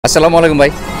আসসালামু আলাইকুম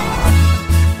ভাই।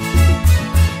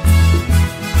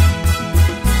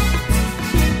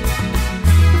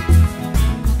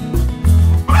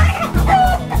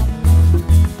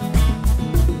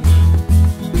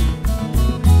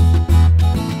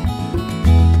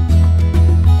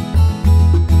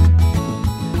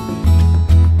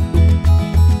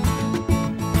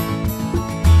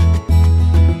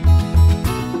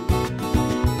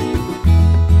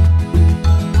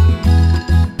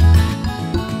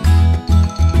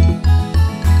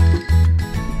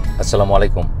 আসসালামু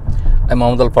আলাইকুম, আমি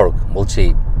al-farook বলছি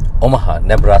ওমাহা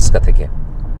নেব্রাস্কা থেকে।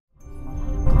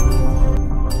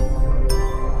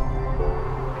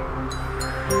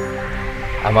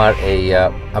 আমার এই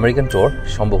আমেরিকান ট্যুর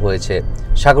সম্ভব হয়েছে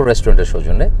সাগর রেস্টুরেন্টের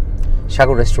সৌজন্যে।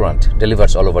 সাগর restaurant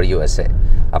delivers all over USA.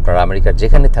 আপনারা আমেরিকার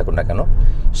যেখানে থাকুন না কেন,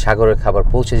 সাগরের খাবার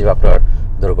পৌঁছে যাবে আপনার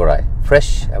দোরগোড়ায়, ফ্রেশ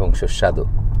এবং সুস্বাদু।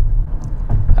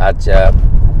 আজ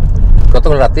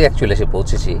গতকাল রাতে অ্যাকচুয়ালি এসে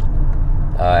পৌঁছেছি।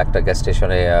 একটা গ্যাস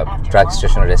স্টেশনে, ট্রাক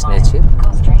স্টেশনে রেস্ট নিয়েছি।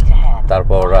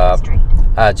 তারপর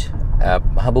আজ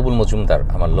মাহবুবুল মজুমদার,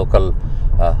 আমার লোকাল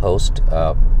হোস্ট,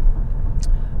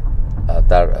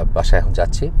 তার বাসায় এখন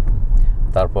যাচ্ছি।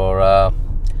 তারপর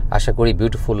আশা করি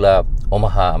বিউটিফুল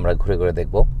ওমাহা আমরা ঘুরে ঘুরে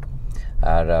দেখব।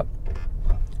 আর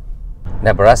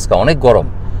নেব্রাস্কা অনেক গরম,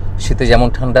 শীতে যেমন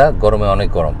ঠান্ডা, গরমে অনেক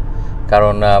গরম।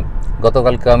 কারণ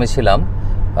গতকালকে আমি ছিলাম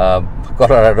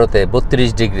কলোরাডোতে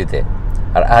 32 ডিগ্রিতে,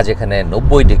 আর আজ এখানে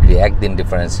 90 ডিগ্রি, একদিন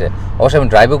ডিফারেন্সে। অবশ্যই আমি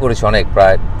ড্রাইভও করেছি অনেক,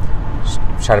 প্রায়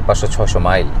 550-600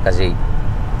 মাইল, কাজেই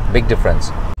বিগ ডিফারেন্স।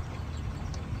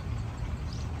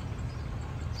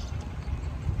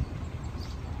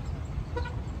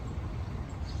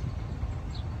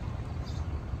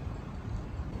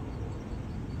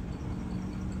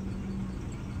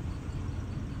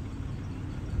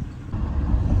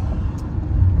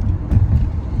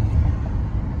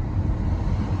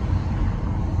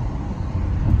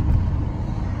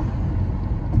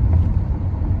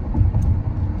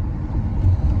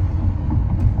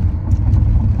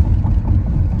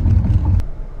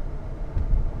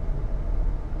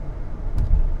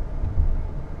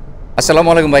 আসসালামু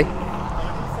আলাইকুম ভাই।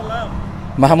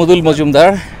 Mahmudul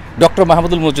Majumdar, doctor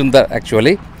Mahmudul Majumdar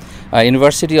actually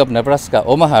university of Nebraska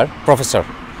ওমাহার professor.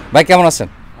 ভাই কেমন আছেন?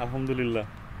 আলহামদুলিল্লাহ,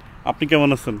 আপনি কেমন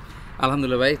আছেন?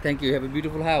 আলহামদুলিল্লাহ ভাই, thank you. Have a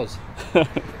beautiful house.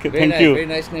 Thank you. Very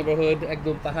nice neighbourhood,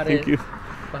 একদম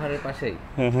পাহাড়ের পাশেই।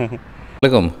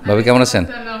 ওয়ালাইকুম ভাবি, কেমন আছেন?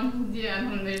 জি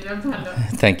আলহামদুলিল্লাহ ভালো।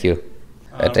 Thank you.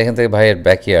 এটা এখান থেকে ভাইয়ের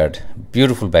ব্যাকইয়ার্ড,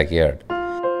 বিউটিফুল ব্যাকইয়ার্ড।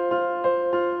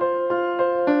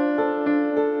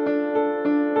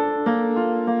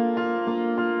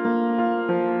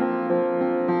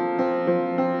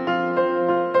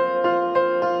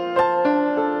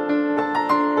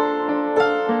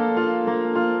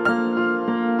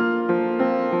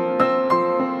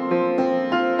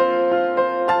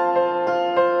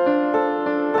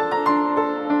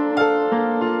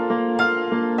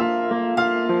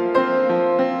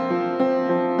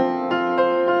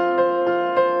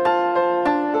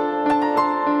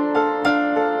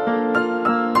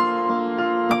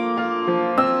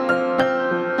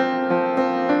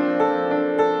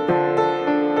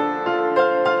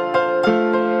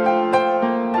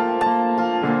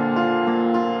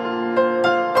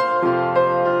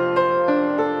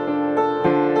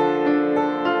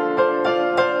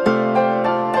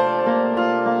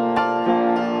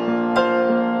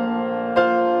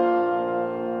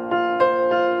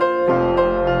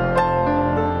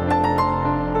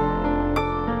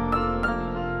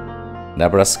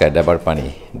 নেব্রাস্কায়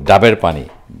ডাবের পানি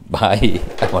ভাই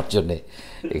আমার জন্যে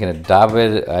এখানে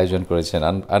ডাবের আয়োজন করেছেন,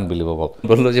 আনবিলিভেবল।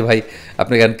 বললো যে ভাই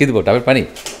আপনি গান কী দেবো, ডাবের পানি?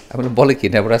 আমি বলে কি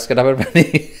নেব্রাস্কা ডাবের পানি?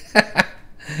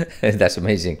 That's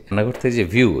amazing. রান্নাঘর থেকে যে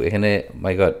ভিউ এখানে,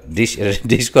 মাই গড,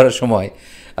 ডিশ করার সময়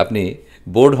আপনি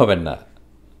বোর্ড হবেন না,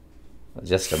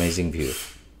 জাস্ট অ্যামেজিং ভিউ।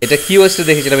 এটা কি ওয়েস্টে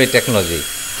দেখেছিলাম এই টেকনোলজি,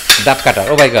 ডাব কাটার।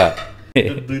 ও মাই গড,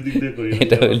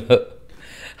 এটা হইল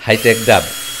হাইটেক ডাব।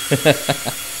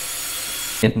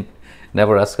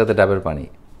 নেব্রাস্কাতে ডাবের পানি,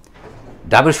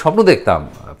 ডাবের স্বপ্ন দেখতাম।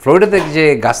 ফ্লোরিডাতে যে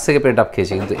গাছ থেকে পেয়ে ডাব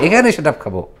খেয়েছি, কিন্তু এখানে এসে ডাব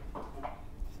খাবো,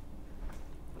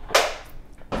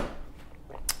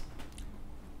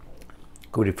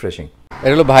 খুব রিফ্রেশিং।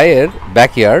 এটা হলো ভাইয়ের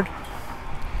ব্যাকইয়ার্ড।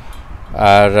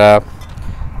 আর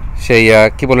সেই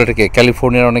কী বলে এটাকে,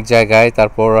 ক্যালিফোর্নিয়ার অনেক জায়গায়,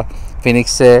 তারপর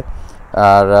ফিনিক্সে,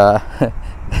 আর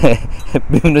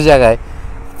বিভিন্ন জায়গায়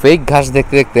ফেক ঘাস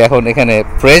দেখতে দেখতে এখন এখানে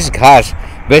ফ্রেশ ঘাস,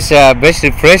 বেশ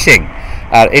রিফ্রেশিং।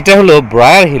 আর এটা হলো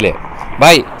ব্রায়ার হিলে।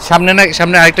 ভাই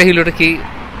সামনে আরেকটা হিল, ওটা কি?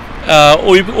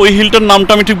 ওই হিলটার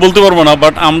নামটা আমি ঠিক বলতে পারবো না,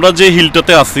 বাট আমরা যে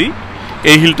হিলটাতে আছি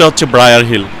এই হিলটা হচ্ছে ব্রায়ার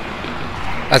হিল।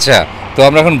 আচ্ছা, তো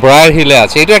আমরা এখন ব্রায়ার হিলে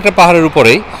আছি, এটা একটা পাহাড়ের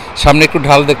উপরেই, সামনে একটু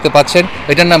ঢাল দেখতে পাচ্ছেন।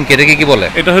 এটার নাম কি, এটাকে কি বলে?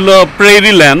 এটা হলো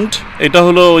প্রেরি ল্যান্ড, এটা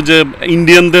হলো ওই যে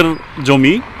ইন্ডিয়ানদের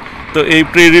জমি। তো এই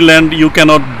prairie land you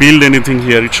cannot build anything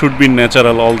here, it should be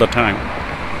natural all the time.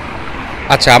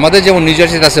 আচ্ছা, আমাদের যেমন নিউ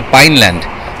জার্সিতে আছে পাইনল্যান্ড।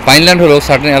 পাইনল্যান্ড হলো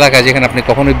সার্টেন এলাকা যেখানে আপনি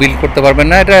কখনোই বিল্ড করতে পারবেন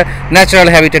না, এটা ন্যাচারাল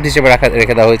হ্যাবিটেট হিসেবে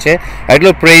রেখে দেওয়া হয়েছে। আর এটা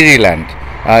হলো প্রেরি ল্যান্ড,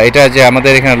 এটা যে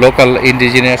আমাদের এখানে লোকাল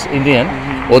ইন্ডিজিনিয়াস ইন্ডিয়ান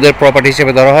ওদের প্রপার্টি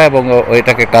হিসেবে ধরা হয় এবং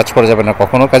এটাকে টাচ করা যাবে না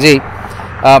কখনো। কাজেই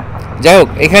যাই হোক,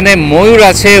 এখানে ময়ূর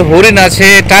আছে, হরিণ আছে,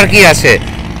 টার্কি আছে,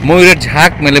 ময়ূরের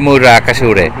ঝাঁক মেলে ময়ূর আকাশে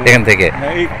উড়ে এখান থেকে।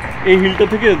 এই হিলটা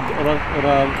থেকে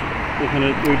ওরা ওখানে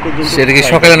ওই পর্যন্ত, সেটা কি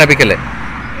সকালে না বিকেলে?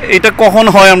 এটা কখন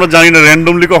হয় আমরা জানি না,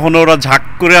 র্যান্ডমলি কখনো ওরা ঝাঁক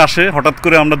করে আসে, হঠাৎ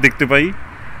করে আমরা দেখতে পাই,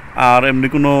 আর এমনি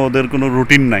কোনো ওদের কোনো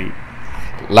রুটিন নাই।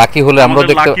 লাকি হলে আমরা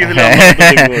দেখতে,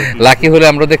 লাকি হলে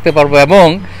আমরা দেখতে পারবো। এবং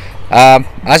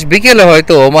আজ বিকেলে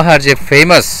হয়তো ওমাহার যে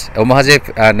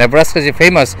নেব্রাস্কা যে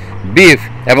ফেমাস বিফ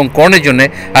এবং কর্নের জন্য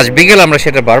আজ বিকেলে আমরা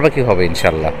সেটা বারবিকিউ হবে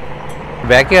ইনশাল্লাহ।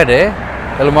 ব্যাকইয়ার্ডে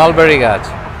হলো মালবেরি গাছ,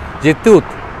 যে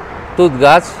তুত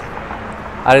গাছ,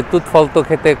 আর এই তুত ফল তো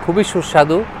খেতে খুবই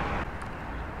সুস্বাদু।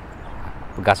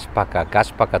 গাছ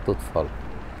পাকা তুত ফল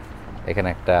এখানে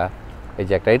একটা, এই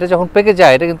যে একটা, এটা যখন পেকে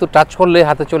যায় এটা কিন্তু টাচ করলে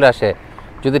হাতে চলে আসে,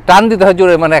 যদি টান দিতে হয়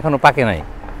জোরে মানে এখনো পাকে নাই।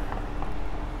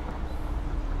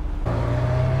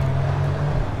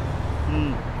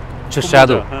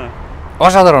 সুস্বাদু,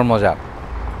 অসাধারণ মজা,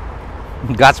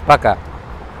 গাছ পাকা।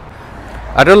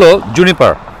 আর হলো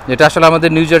জুনিপার, এটা আসলে আমাদের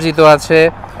নিউ জার্সিতেও আছে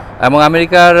এবং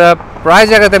আমেরিকার প্রায়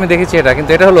জায়গাতে আমি দেখেছি এটা,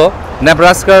 কিন্তু এটা হলো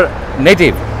নেব্রাস্কার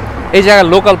নেটিভ, এই জায়গার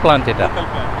লোকাল প্লান্ট।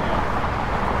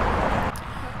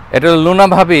 এটা হলো লুনা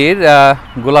ভাবির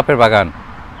গোলাপের বাগান।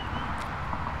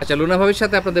 আচ্ছা, লুনা ভাবির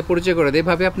সাথে আপনাদের পরিচয় করে দিই।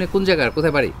 ভাবি, আপনি কোন জায়গার,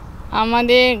 কোথায় বাড়ি?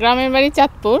 আমাদের গ্রামের বাড়ি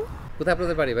চাঁদপুর। কোথায়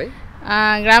আপনাদের বাড়ি ভাই?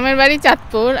 গ্রামের বাড়ি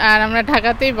চাঁদপুর, আর আমরা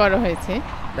ঢাকাতেই বড় হয়েছি।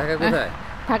 ঢাকা কোথায়?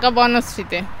 ঢাকা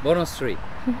বনশ্রীতে।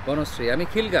 বনশ্রী, আমি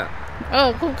খিলগা। ও,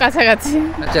 খুব কাছাকাছি।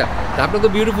 আচ্ছা, আপনার তো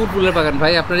বিউটিফুল ফুলের বাগান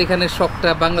ভাই। আপনার এখানে শখটা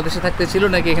বাংলাদেশে থাকতে ছিল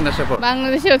নাকি এখানে আসার পর?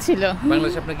 বাংলাদেশেও ছিল।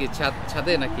 বাংলাদেশে আপনার কি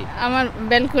ছাদে নাকি? আমার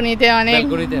ব্যালকনিতে অনেক।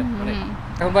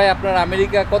 এখন ভাই, আপনার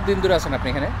আমেরিকা কতদিন ধরে আছেন আপনি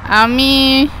এখানে? আমি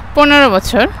 15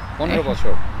 বছর। 15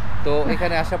 বছর। তো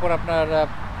এখানে আসার পর আপনার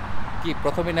কি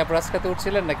প্রথমে নেব্রাস্কাতে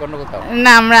উঠছিলেন নাকি অন্য কোথাও?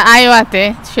 না, আমরা আইওয়াতে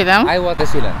ছিলাম। আইওয়াতে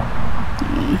ছিলেন।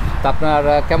 তা আপনার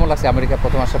কেমন লাগছে আমেরিকা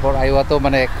প্রথম আসার পর? আইওয়া তো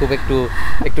মানে খুব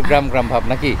একটু গ্রাম ভাব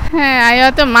নাকি? হ্যাঁ, আইওয়া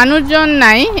তো মানুষজন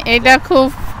নাই, এটা খুব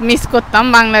মিস করতাম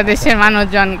বাংলাদেশের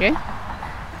মানুষজনকে।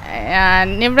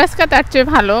 নেব্রাস্কা তার চেয়ে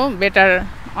ভালো, বেটার,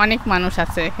 অনেক মানুষ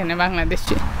আছে এখানে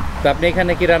বাংলাদেশে। তো আপনি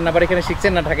এখানে কি রান্না বাড়ি এখানে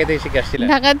শিখছেন না ঢাকাতেই শিখে আসছিলেন?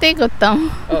 ঢাকাতেই করতাম।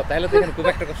 ও, তাহলে তো এখানে খুব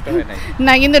একটা কষ্ট হয় নাই।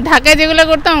 না, কিন্তু ঢাকায় যেগুলো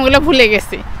করতাম ওগুলো ভুলে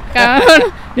গেছি, কারণ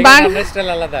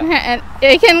আলাদা। হ্যাঁ,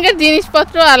 এখানকার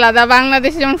জিনিসপত্র আলাদা।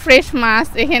 বাংলাদেশে যেমন ফ্রেশ মাছ,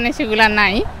 এখানে সেগুলো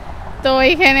নাই। তো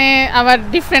এখানে আবার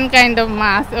different kind of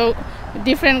mass, O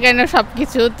different kind of সব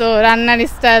কিছু, তো রান্নার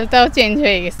স্টাইলটাও চেঞ্জ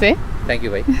হয়ে গেছে। থ্যাংক ইউ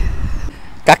ভাই।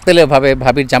 কাকতালীয় ভাবে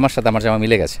ভাবির জামার সাথে আমার জামা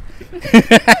মিলে গেছে।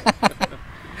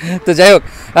 তো যাই হোক,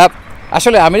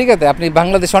 আসলে আমেরিকাতে আপনি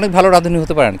বাংলাদেশে অনেক ভালো রাঁধুনি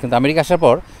হতে পারেন, কিন্তু আমেরিকা আসার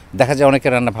পর দেখা যায়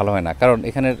অনেকের রান্না ভালো হয় না, কারণ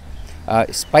এখানের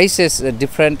স্পাইসেস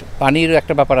ডিফারেন্ট, পানির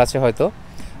একটা ব্যাপার আছে হয়তো,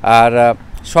 আর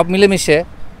সব মিলেমিশে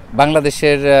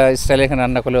বাংলাদেশের স্টাইলে এখানে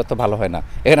রান্না করলে অত ভালো হয় না।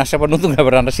 এখানে আসার পর নতুনভাবে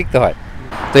রান্না শিখতে হয়।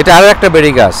 তো এটা আরও একটা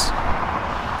বেরি গাছ,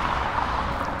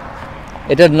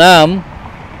 এটার নাম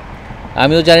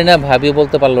আমিও জানি না, ভাবিও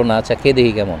বলতে পারলো না। আচ্ছা, খেয়ে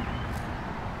দেখি কেমন।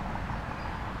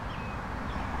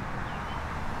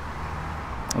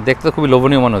 দেখতে খুবই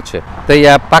লোভনীয় মনে হচ্ছে। তো এই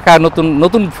পাকা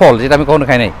নতুন ফল, যেটা আমি কখনো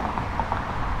খাই নাই।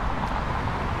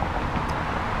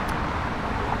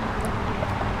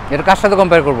 এটা কার সাথে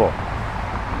কম্পেয়ার করবো?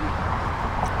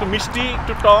 একটু মিষ্টি,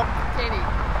 একটু টক,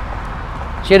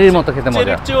 চেরির মতো খেতে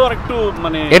মজা।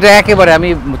 মানে এটা একেবারে আমি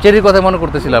চেরির কথা মনে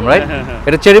করতেছিলাম, রাইট?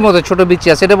 এটা চেরির মতো ছোট বিচি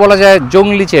আছে, এটা বলা যায়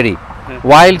জংলি চেরি,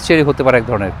 ওয়াইল্ড চেরি হতে পারে এক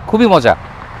ধরনের, খুবই মজা,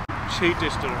 সেই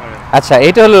টেস্টের হয়। আচ্ছা,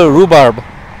 এটা হলো রুবার্ব।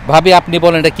 ভাবি, আপনি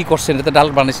বলেন এটা কি করছেন? এটা ডাল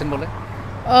বানিয়েছেন বলে?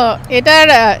 ও, এটার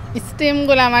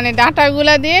স্টেমগুলা মানে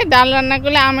ডাঁটাগুলা দিয়ে ডাল রান্না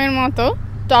করলে আমের মতো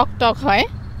টক হয়।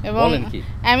 এবং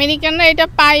আমেরিকানরা এটা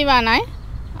পাই বানায়,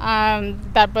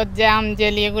 তারপর জ্যাম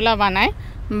জেলি এগুলো বানায়।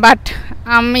 বাট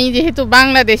আমি যেহেতু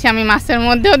বাংলাদেশে, আমি মাছের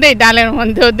মধ্যেও দেই, ডালের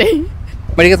মধ্যেও দেই।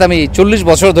 আমেরিকাতে আমি 40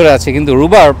 বছর ধরে আছি, কিন্তু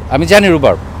রুবার্ব আমি জানি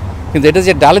রুবার্ব, কিন্তু এটা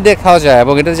যে ডালে দিয়ে খাওয়া যায়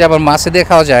এবং এটা যে আবার মাছে দিয়ে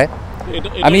খাওয়া যায়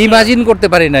আমি ইমাজিন করতে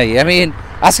পারি নাই। আমি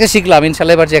আজকে শিখলাম,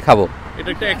 ইনশাআল্লাহ এবার যে খাবো। এটা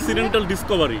একটা অ্যাক্সিডেন্টাল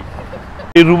ডিসকভারি।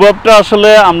 এই রুবাবটা আসলে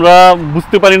আমরা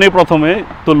বুঝতে পারি নাই প্রথমে,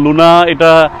 তো লুনা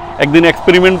এটা একদিন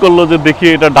এক্সপেরিমেন্ট করলো যে দেখি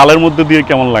এটা ডালের মধ্যে দিয়ে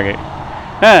কেমন লাগে।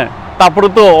 হ্যাঁ, তারপরে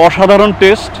তো অসাধারণ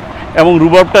টেস্ট, এবং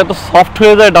রুবাবটা এত সফট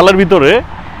হয়ে যায় ডালের ভিতরে,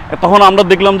 তখন আমরা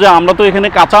দেখলাম যে আমরা তো এখানে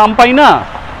কাঁচা আম পাই না,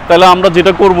 তাহলে আমরা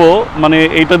যেটা করব মানে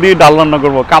এইটা দিয়ে ডাল রান্না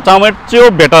করব, কাঁচা আমের চেয়েও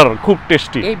বেটার, খুব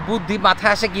টেস্টি। এই বুদ্ধি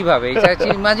মাথায় আসে কিভাবে, এটা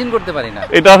ইমাজিন করতে পারি না।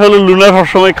 এটা হলো লুনা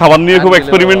সবসময় খাবার নিয়ে খুব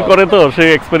এক্সপেরিমেন্ট করে, তো সেই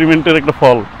এক্সপেরিমেন্টের একটা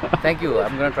ফল। Thank you, I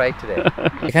am gonna try today.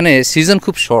 এখানে সিজন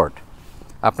খুব শর্ট,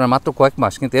 আপনার মাত্র কয়েক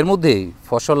মাস, কিন্তু এর মধ্যেই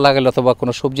ফসল লাগালে অথবা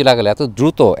কোনো সবজি লাগালে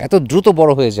এত দ্রুত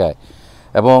বড় হয়ে যায়।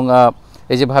 এবং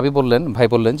এই যে ভাই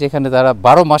বললেন যে এখানে তারা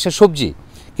 12 মাসের সবজি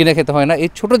কিনে খেতে হয় না, এই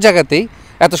ছোট জায়গাতেই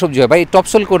এত সবজি হয়। ভাই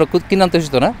টপসল করে কিনে আনতে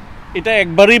হতো না? এটা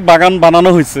একবারই বাগান বানানো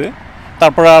হয়েছে,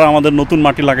 তারপর আর আমাদের নতুন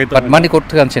মাটি লাগাইতে হয়। মাটি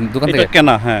করতে আনছেন দোকান থেকে? এটা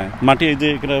কেনা, হ্যাঁ, মাটি এই যে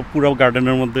এটা পুরো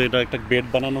গার্ডেনের মধ্যে এটা একটা বেড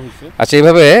বানানো হয়েছে। আচ্ছা,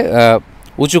 এইভাবে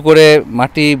উঁচু করে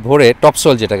মাটি ভরে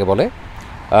টপসল যেটাকে বলে,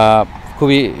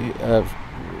 খুবই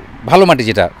ভালো মাটি,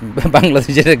 যেটা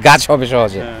বাংলাদেশে যেটা গাছ হবে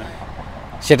সহজে,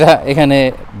 সেটা এখানে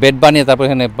বেড বানিয়ে তারপর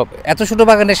এখানে এত ছোট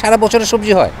বাগানে সারা বছরের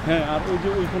সবজি হয়। হ্যাঁ, আর ওই যে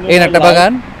ওইখানে এই একটা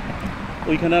বাগান,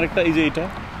 ওইখানে আরেকটা, এই যে এটা,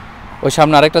 ওই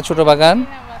সামনে আরেকটা ছোট বাগান,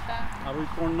 আর ওই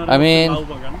কর্নারে লাউ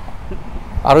বাগান,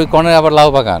 আর ওই কর্নারে আবার লাউ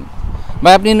বাগান।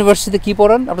 ভাই আপনি ইউনিভার্সিটিতে কি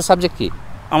পড়ান? আপনার সাবজেক্ট কি?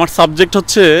 আমার সাবজেক্ট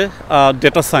হচ্ছে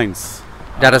data science.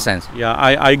 Data science. Yeah,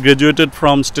 I graduated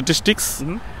from statistics.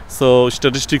 So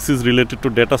statistics is related to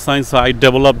data science. So I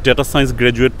developed data science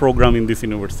graduate program in this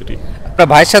university. আপনার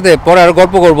ভাইয়ের সাথে পরে আরও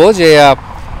গল্প করব যে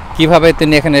কিভাবে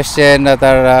তিনি এখানে এসেছেন,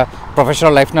 তার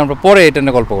প্রফেশনাল লাইফ নিয়ে আমরা পরে এটা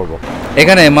নিয়ে গল্প করব।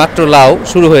 এখানে মাত্র লাউ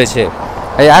শুরু হয়েছে,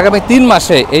 এই আগামী 3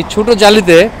 মাসে এই ছোট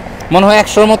জালিতে মনে হয়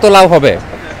 100-র মতো লাউ হবে।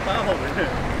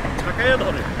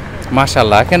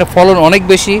 মাশাআল্লাহ, এখানে ফলন অনেক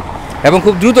বেশি এবং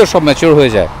খুব দ্রুত সব ম্যাচিওর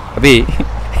হয়ে যায়। আপনি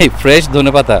এই ফ্রেশ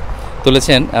ধনেপাতা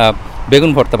তুলেছেন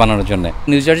বেগুন ভর্তা বানানোর জন্য।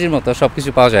 নিউ জার্সির মতো সব কিছু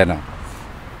পাওয়া যায় না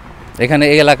এখানে,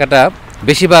 এই এলাকাটা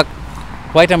বেশিরভাগ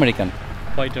হোয়াইট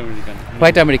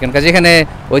আমেরিকান কাজে এখানে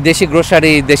ওই দেশি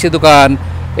গ্রোসারি, দেশি দোকান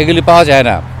এগুলি পাওয়া যায়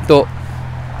না। তো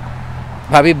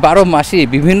ভাবি 12 মাসই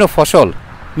বিভিন্ন ফসল,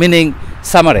 মিনিং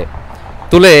সামারে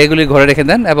তুলে এগুলি ঘরে রেখে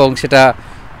দেন এবং সেটা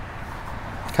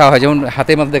খাওয়া হয়। যেমন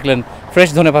হাতের মধ্যে দেখলেন ফ্রেশ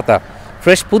ধনেপাতা,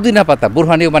 ফ্রেশ পুদিনা পাতা,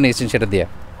 বুরহানিও বানিয়েছেন সেটা দিয়ে।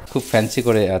 খুব ফ্যান্সি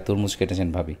করে তরমুজ কেটেছেন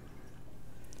ভাবি।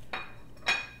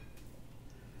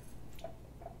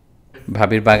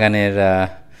 ভাবির বাগানের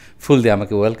ফুল দিয়ে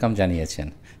আমাকে ওয়েলকাম জানিয়েছেন,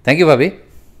 থ্যাংক ইউ ভাবি।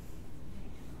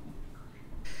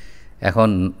 এখন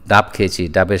ডাব খেয়েছি,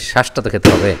 ডাবের শ্বাসটা তো খেতে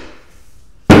হবে।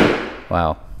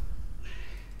 Wow,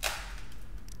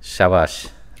 শাবাশ,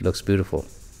 looks beautiful.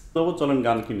 চলেন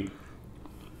গান কিনি।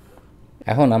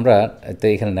 এখন আমরা তো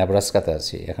এখানে নেব্রাস্কাতে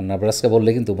আছি। এখন নেব্রাস্কা বললে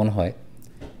কিন্তু মনে হয়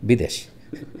বিদেশ,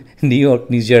 new York,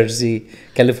 new jersey,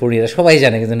 California সবাই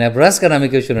জানে, কিন্তু নেব্রাস্কা নামে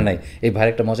কেউ শুনে নাই। এই ভাই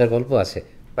একটা মজার গল্প আছে,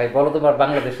 ভাই বলো তোমার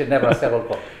বাংলাদেশের নেব্রাস্কা গল্প।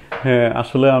 হ্যাঁ,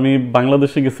 আসলে আমি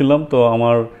বাংলাদেশে গেছিলাম, তো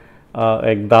আমার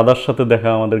এক দাদার সাথে দেখা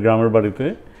আমাদের গ্রামের বাড়িতে।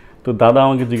 তো দাদা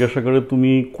আমাকে জিজ্ঞাসা করে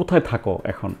তুমি কোথায় থাকো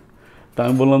এখন? তা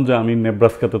আমি বললাম যে আমি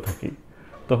নেব্রাস্কাতে থাকি।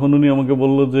 তখন উনি আমাকে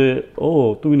বললো যে ও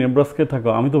তুমি নেব্রাস্কায় থাকো,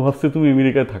 আমি তো ভাবছি তুমি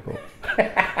আমেরিকায় থাকো।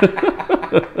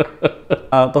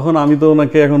 তখন আমি তো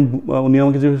ওনাকে উনি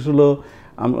আমাকে জিজ্ঞেস করলো,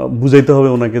 বুঝাইতে হবে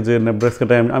ওনাকে যে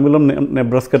নেব্রাস্কাটা, আমি বললাম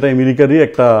নেব্রাস্কাটা আমেরিকারই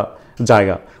একটা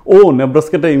জায়গা। ও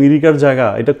নেব্রাস্কাটা আমেরিকার জায়গা,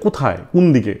 এটা কোথায়, কোন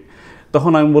দিকে?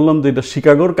 তখন আমি বললাম যে এটা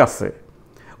শিকাগোর কাছে।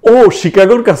 ও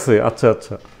শিকাগোর কাছে, আচ্ছা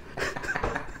আচ্ছা।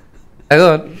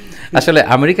 এখন আসলে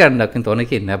আমেরিকার না, কিন্তু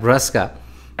অনেকেই নেব্রাস্কা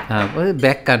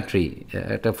ব্যাক কান্ট্রি,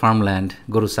 একটা ফার্মল্যান্ড,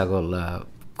 গরু ছাগল,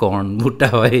 কর্ন, ভুট্টা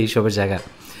হয় এইসবের জায়গা,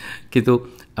 কিন্তু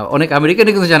অনেক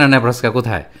আমেরিকানই কিন্তু জানে নেব্রাস্কা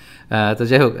কোথায়। তো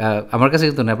যাই হোক, আমার কাছে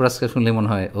কিন্তু নেব্রাস্কা শুনলে মনে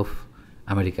হয় ওফ,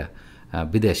 আমেরিকা,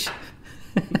 বিদেশ।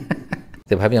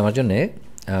 তো ভাবি আমার জন্যে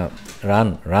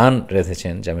রান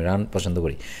রেখেছেন, যে আমি রান পছন্দ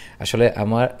করি। আসলে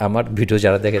আমার ভিডিও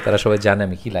যারা দেখে তারা সবাই জানে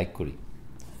আমি কি লাইক করি।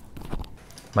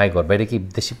 মাই গড, ভাই এটা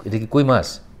কি কই মাছ?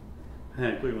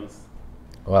 হ্যাঁ, কই মাছ।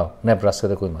 ওয়াও,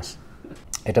 নেব্রাস্কাতে কই মাছ।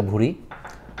 এটা ভুড়ি,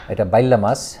 এটা বাইল্লা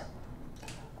মাছ,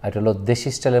 এটা হলো দেশি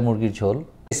স্টাইলের মুরগির ঝোল,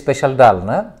 স্পেশাল ডাল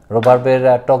না, রবার্বের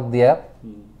টক দিয়া।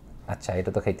 আচ্ছা,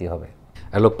 এটা তো খাইতেই হবে।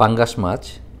 হলো পাঙ্গাস মাছ,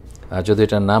 যদি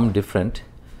এটার নাম ডিফারেন্ট।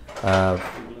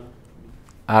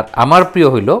 আর আমার প্রিয়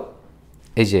হইল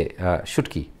এই যে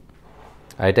শুটকি।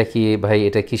 আর এটা কি ভাই,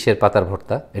 এটা কিসের পাতার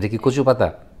ভর্তা? এটা কি কচু পাতা?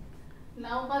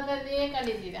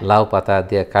 লাউ পাতা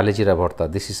দিয়ে কালিজিরা ভর্তা।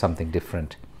 This is something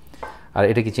different. আর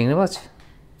এটা কি চিংড়ি মাছ?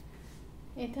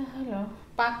 এটা হলো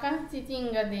পাকা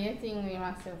চিচিঙ্গা দিয়ে চিংড়ি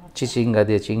মাছের ভর্তা। চিচিঙ্গা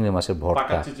দিয়ে চিংড়ি মাছের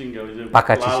ভর্তা,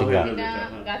 পাকা চিচিঙ্গা।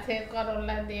 গাছের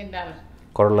করলা দিয়ে ডাল।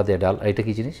 করলা দিয়ে ডাল। আর এটা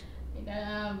কি জিনিস? এটা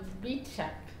বিট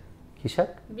শাক। কি শাক?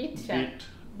 বিট শাক।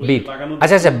 বিট,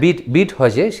 আচ্ছা আচ্ছা, বিট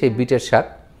হয় যে, সেই বিটের শাক।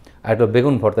 আর একটা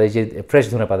বেগুন ভর্তা, এই যে ফ্রেশ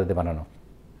ধনেপাতা দিয়ে বানানো।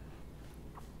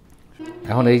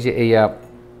 এখন এই যে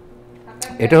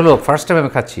এটা হলো ফার্স্ট টাইম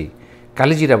আমি খাচ্ছি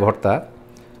কালিজিরা ভর্তা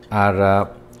আর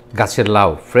গাছের লাউ,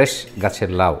 ফ্রেশ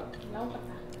গাছের লাউ,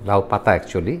 লাউ পাতা,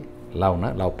 অ্যাকচুয়ালি লাউ না,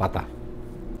 লাউ পাতা।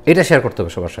 এটা শেয়ার করতে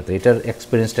হবে সবার সাথে, এটার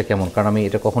এক্সপিরিয়েন্সটা কেমন, কারণ আমি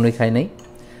এটা কখনোই খাই নাই।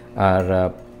 আর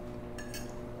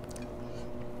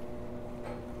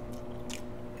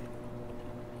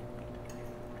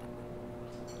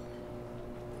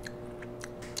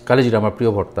কালিজিরা আমার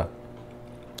প্রিয় ভর্তা,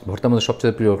 ভর্তার মধ্যে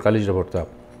সবচেয়ে প্রিয় কালিজিরা ভর্তা।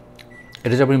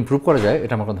 এটা যে আবার ইমপ্রুভ করা যায়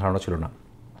এটা আমার কোনো ধারণা ছিল না।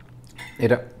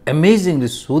 এটা অ্যামেজিংলি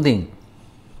সুদিং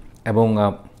এবং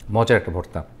মজার একটা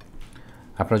ভর্তা।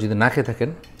 আপনারা যদি না খেয়ে থাকেন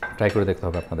ট্রাই করে দেখতে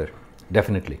হবে আপনাদের,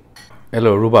 ডেফিনেটলি।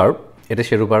 এলো রুবার্ব, এটা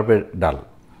সে রুবার্বের ডাল।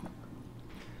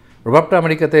 রুবার্বটা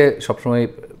আমেরিকাতে সবসময়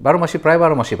 12 মাসই, প্রায়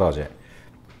 12 মাসই পাওয়া যায়।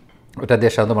 ওটা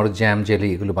দিয়ে সাধারণত মানুষ জ্যাম, জেলি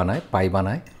এগুলো বানায়, পাই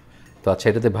বানায়। তো আচ্ছা,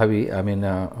 এটাতে ভাবি আমি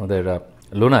না আমাদের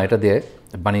লোনা এটা দিয়ে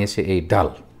বানিয়েছে এই ডাল।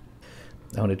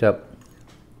 এখন এটা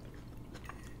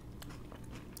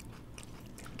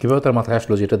কীভাবে তার মাথায়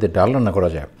আসলো যে এটা দিয়ে ডাল রান্না করা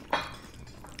যায়,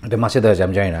 এটা মাছে দেওয়া যায়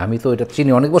আমি জানি না। আমি তো এটা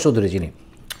চিনি, অনেক বছর ধরে চিনি,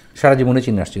 সারা জীবনে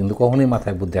চিনি আসছি, কিন্তু কখনোই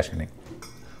মাথায় বুদ্ধি আসেনি।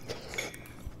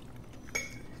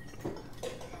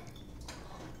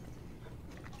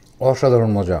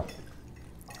 অসাধারণ মজা,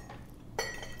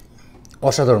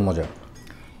 অসাধারণ মজা।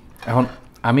 এখন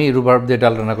আমি রুবার্ব দিয়ে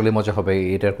ডাল রান্না করলে মজা হবে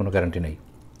এটার কোনো গ্যারান্টি নেই,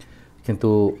 কিন্তু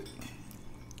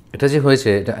এটা যে হয়েছে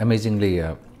এটা অ্যামেজিংলি।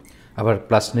 আবার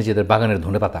প্লাস নিজেদের বাগানের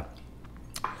ধনেপাতা।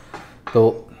 তো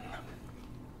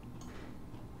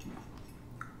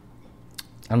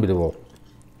আনবিলিভেবল।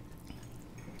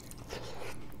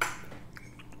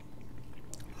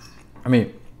 আমি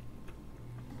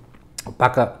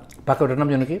পাকা পাকা ওটার নাম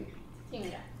জানো কি,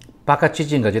 পাকা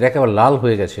চিচিঙ্গা, যেটা একেবারে লাল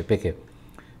হয়ে গেছে পেকে,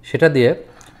 সেটা দিয়ে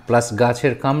প্লাস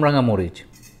গাছের কামরাঙা মরিচ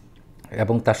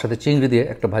এবং তার সাথে চিংড়ি দিয়ে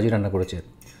একটা ভাজি রান্না করেছে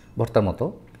ভর্তার মতো,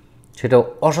 সেটাও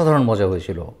অসাধারণ মজা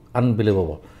হয়েছিল,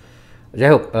 আনবিলিভেবল।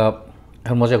 যাই হোক,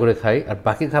 এখন মজা করে খাই। আর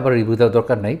বাকি খাবারের রিভিউ দেওয়ার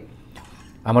দরকার নাই।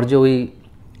 আমার যে ওই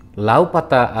লাউ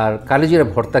পাতা আর কালিজিরা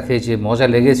ভর্তা খেয়েছে, মজা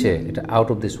লেগেছে, এটা আউট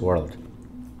অফ দিস ওয়ার্ল্ড।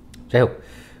 যাই হোক,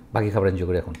 বাকি খাবার এনজয়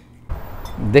করি এখন।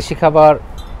 দেশি খাবার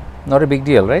not a big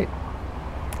deal, right?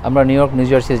 আমরা নিউ ইয়র্ক, নিউ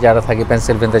জার্সি যারা থাকি,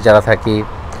 পেনসিলভেনিয়াতে যারা থাকি,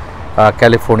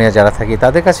 ক্যালিফোর্নিয়া যারা থাকি,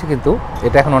 তাদের কাছে কিন্তু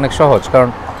এটা এখন অনেক সহজ, কারণ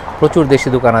প্রচুর দেশি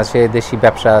দোকান আছে, দেশি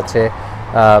ব্যবসা আছে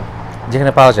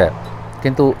যেখানে পাওয়া যায়।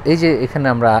 কিন্তু এই যে এখানে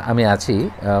আমি আছি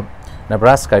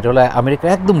নেব্রাস্কা, এটা হলো আমেরিকা,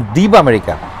 একদম ডিপ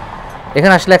আমেরিকা।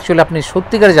 এখানে আসলে অ্যাকচুয়ালি আপনি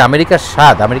সত্যিকারের যে আমেরিকার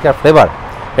স্বাদ, আমেরিকার ফ্লেভার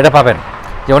এটা পাবেন।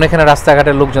 যেমন এখানে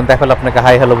রাস্তাঘাটের লোকজন দেখালে আপনাকে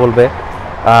হাই হ্যালো বলবে,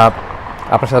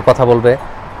 আপনার সাথে কথা বলবে।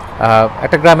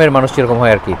 একটা গ্রামের মানুষ যেরকম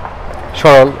হয় আর কি,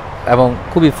 সরল এবং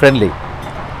খুবই ফ্রেন্ডলি।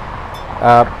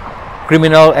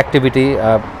 ক্রিমিনাল অ্যাক্টিভিটি,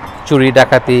 চুরি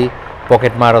ডাকাতি,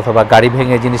 পকেটমার অথবা গাড়ি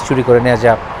ভেঙে জিনিস চুরি করে নেওয়া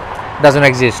যা, ডাজন্ট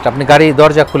এক্সিস্ট। আপনি গাড়ি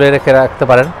দরজা খুলে রেখে রাখতে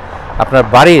পারেন, আপনার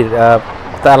বাড়ির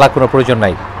তালা কোনো প্রয়োজন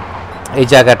নাই। এই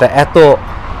জায়গাটা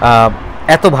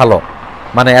এত ভালো,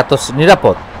 মানে এত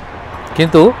নিরাপদ।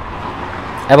 কিন্তু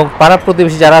এবং পাড়া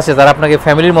প্রতিবেশী যারা আছে তারা আপনাকে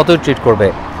ফ্যামিলির মতোই ট্রিট করবে।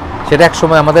 সেটা এক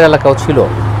সময় আমাদের এলাকাও ছিল,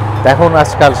 এখন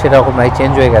আজকাল সেরকম নাই,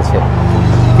 চেঞ্জ হয়ে গেছে।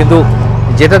 কিন্তু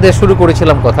যেটা দিয়ে শুরু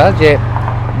করেছিলাম কথা, যে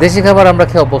দেশি খাবার আমরা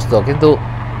খেয়ে অভ্যস্ত, কিন্তু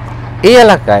এই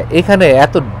এলাকায় এখানে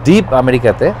এত ডিপ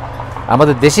আমেরিকাতে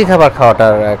আমাদের দেশি খাবার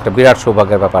খাওয়াটার একটা বিরাট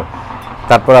সৌভাগ্যের ব্যাপার।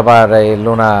 তারপর আবার এই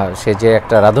লোনা, সে যে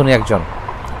একটা রাঁধুনি একজন,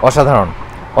 অসাধারণ।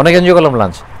 অনেক এনজয় করলাম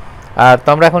লাঞ্চ। আর তো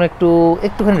আমরা এখন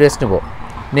একটুখানি রেস্ট নেব,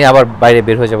 নিয়ে আবার বাইরে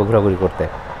বের হয়ে যাবো ঘোরাঘুরি করতে।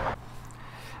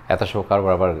 এত সব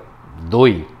কারবার, আবার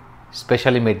দই,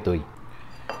 স্পেশালি মেড দই,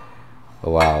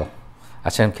 ওয়াও।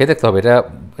 আচ্ছা, আমি খেয়ে দেখতে হবে। এটা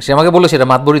সে আমাকে বললো সেটা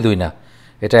মাতবরি দই না,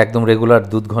 এটা একদম রেগুলার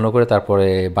দুধ ঘন করে তারপরে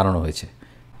বানানো হয়েছে।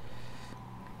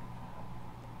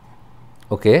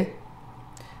 ওকে,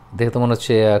 দেখে তো মনে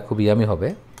হচ্ছে খুব ইয়ামি হবে।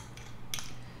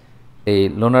 এই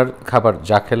লোনার খাবার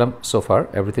যা খেলাম সোফার,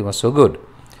 এভরিথিং ওয়াজ সো গুড।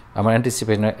 আমার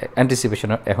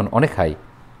অ্যান্টিসিপেশন এখন অনেক হাই।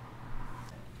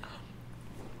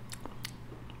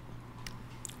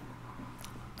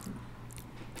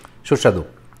 সুস্বাদু,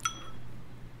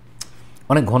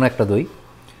 অনেক ঘন একটা দই,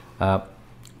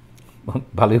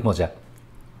 ভালোই মজা।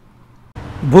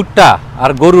 ভুট্টা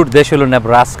আর গরুর দেশ হলো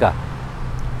নেব্রাস্কা।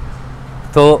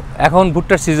 তো এখন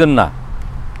ভুট্টার সিজন না,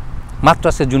 মাত্র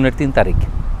আছে জুনের 3 তারিখ।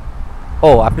 ও,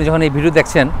 আপনি যখন এই ভিডিও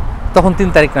দেখছেন তখন 3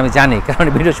 তারিখ আমি জানি, কারণ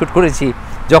ভিডিও শ্যুট করেছি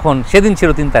যখন সেদিন ছিল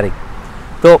 3 তারিখ।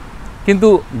 তো কিন্তু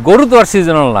গরু তো আর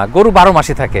সিজনাল না, গরু 12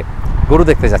 মাসই থাকে। গরু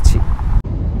দেখতে যাচ্ছি।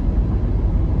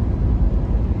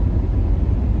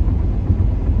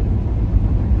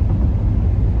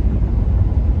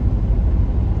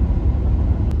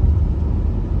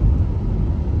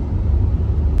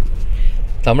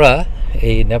 আমরা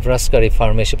এই নেব্রাস্কার এই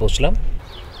ফার্মে এসে পৌঁছলাম।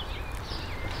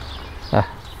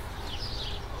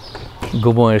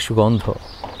 গোবরের সুগন্ধ,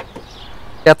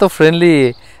 এত ফ্রেন্ডলি,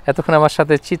 এতক্ষণ আমার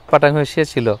সাথে চিৎপাটাং হয়ে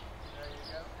শুয়েছিল।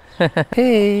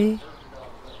 Hey,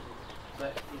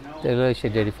 there is a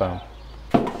dairy farm.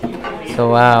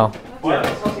 So wow.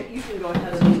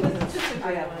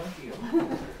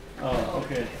 Oh,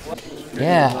 okay.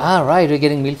 Yeah, all right, we're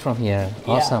getting milk from here.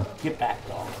 Awesome. Yeah, get back,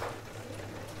 dog.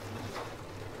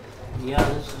 Yeah,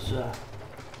 this is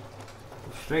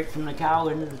straight from the cow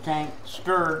into the tank,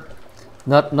 stirred.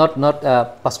 Not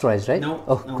pasteurized, right? No,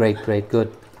 Oh, no. great, good.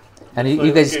 And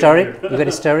you guys stir it? You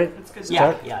gotta stir it?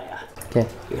 Yeah. Okay.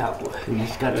 Yeah, we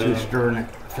just got to stirring it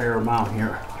a fair amount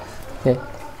here. Okay.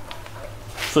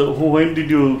 So when did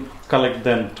you collect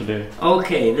them today?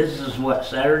 Okay, this is what,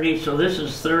 Saturday? So this is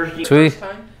Thursday.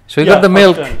 So you got the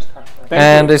milk,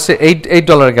 and you. it's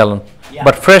 $8 a gallon, Yeah.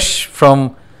 but fresh from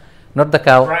not the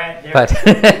cow, Right, but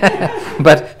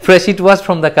but fresh it was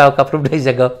from the cow a couple of days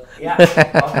ago. Yeah,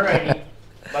 alrighty.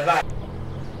 Bye-bye.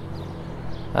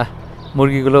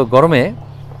 মুরগিগুলো গরমে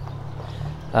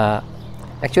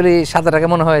actually সাদাটাকে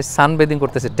মনে হয় সানবেদিং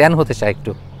করতেছে, tan হতে চায়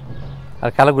একটু, আর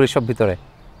কালোগুলি সব ভিতরে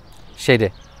সেইডে।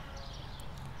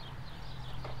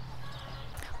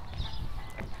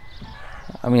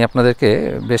 আমি আপনাদেরকে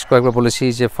বেশ কয়েকবার বলেছি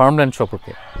যে ফার্মল্যান্ড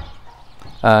সম্পর্কে।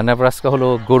 নেব্রাস্কা হলো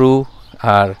গরু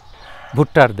আর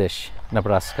ভুট্টার দেশ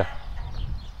নেব্রাস্কা।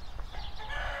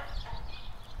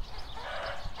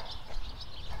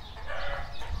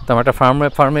 তো আমি একটা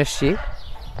ফার্মে এসেছি,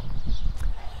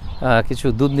 কিছু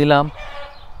দুধ নিলাম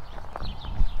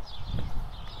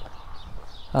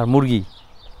আর মুরগি।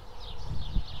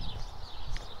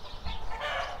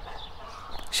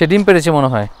 সে ডিম পেড়েছে মনে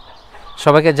হয়,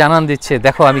 সবাইকে জানান দিচ্ছে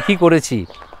দেখো আমি কি করেছি।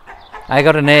 I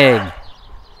got an egg.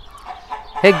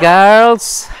 Hey girls,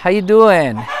 how you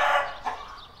doing?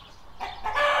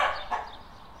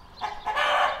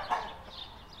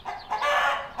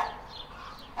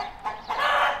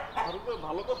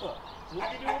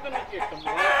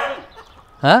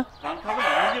 হ্যাঁ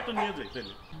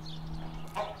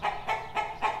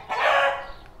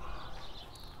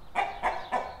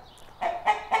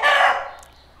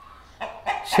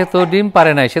সে তো ডিম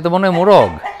পারে নাই, সে তো মনে হয়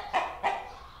মোরগ।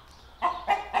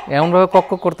 এমনভাবে কক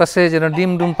করতেছে যেন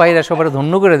ডিম ডুম পাইরা সবার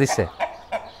ধন্য করে দিছে।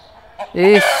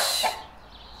 ইস,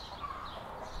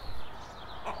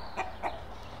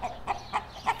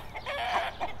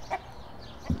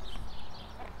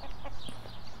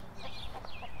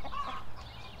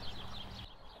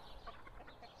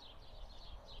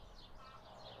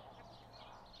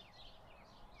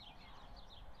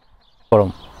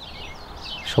 গরম,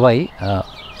 সবাই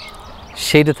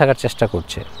শেডে থাকার চেষ্টা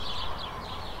করছে।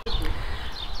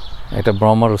 এটা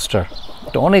ব্রহ্মা রুস্টার,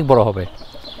 এটা অনেক বড় হবে,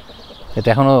 এটা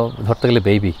এখনও ধরতে গেলে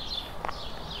বেবি।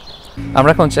 আমরা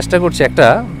এখন চেষ্টা করছি একটা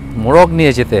মোরগ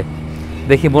নিয়ে যেতে,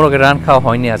 দেখি মোরগের রান খাওয়া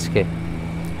হয়নি আজকে,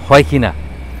 হয় কি না।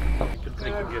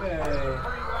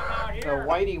 The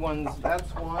whitey ones,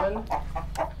 that's one,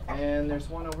 and there's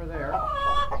one over there,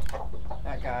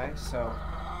 that guy, so.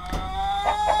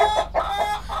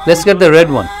 Let's get the red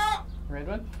one. Red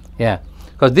one? Yeah,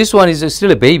 because this one is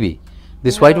still a baby.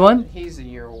 This white one? He's a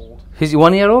year old. He's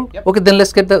 1 year old? Yep. Okay, then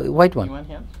let's get the white one. You want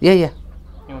him? Yeah.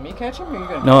 You want me to catch him, or you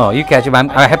gonna? No, you catch him.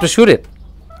 I have to shoot it.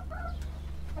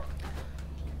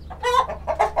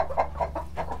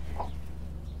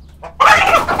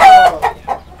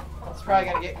 It's probably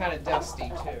gonna get kind of dusty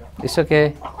too. It's okay.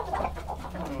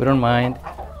 We don't mind.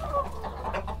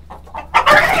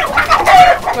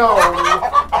 No.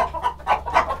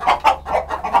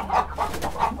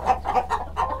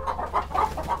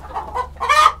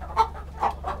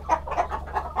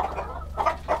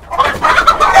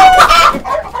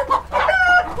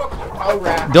 Oh,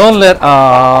 rat. Don't let.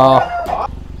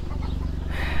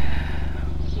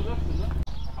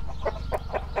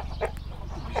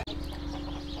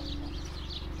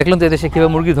 দেখলাম তো এদেশে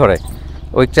কীভাবে মুরগি ধরে,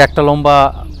 ওই একটা লম্বা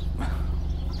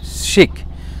শিক,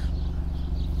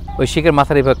 ওই শিকের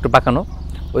মাথার এইভাবে একটু বাঁকানো,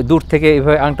 ওই দূর থেকে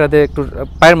এইভাবে আংটা দিয়ে একটু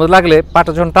পায়ের মধ্যে লাগলে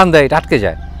পাটা যখন টান দেয় এটা আটকে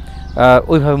যায়,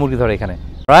 ওইভাবে মুরগি ধরে এখানে।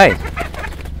 Right,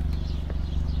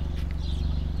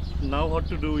 Now what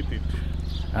to do with it?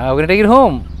 we're gonna take it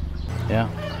home. Yeah.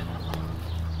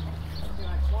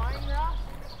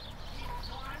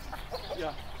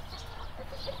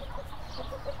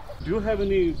 Do you have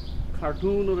any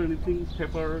cartoon or anything,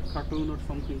 paper cartoon or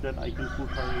something that I can put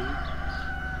her in?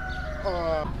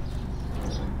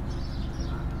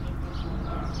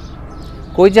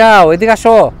 কই যাও, এদিকে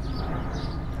আসো,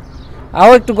 আও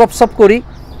একটু গপসপ করি।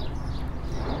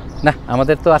 না,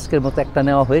 আমাদের তো আজকের মতো একটা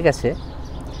নেওয়া হয়ে গেছে,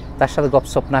 তার সাথে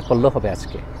গপসপ না করলেও হবে।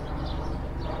 আজকে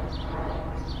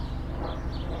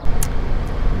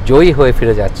জয়ী হয়ে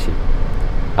ফিরে যাচ্ছি,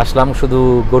 আসলাম শুধু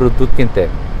গরুর দুধ কিনতে।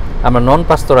 আমরা নন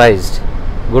পাস্তুরাইজড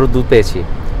গরুর দুধ পেয়েছি।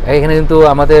 এখানে কিন্তু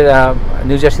আমাদের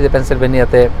নিউ জার্সিতে,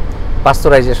 পেনসিলভেনিয়াতে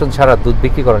পাস্তুরাইজেশন ছাড়া দুধ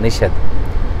বিক্রি করা নিষেধ।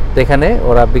 তো এখানে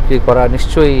ওরা বিক্রি করা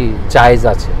নিশ্চয়ই জায়েজ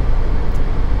আছে।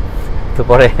 তো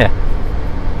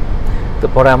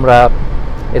পরে আমরা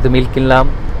এত মিল্ক কিনলাম।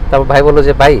 তারপর ভাই বললো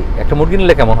যে ভাই একটা মুরগি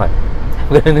নিলে কেমন হয়,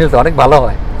 নিলে তো অনেক ভালো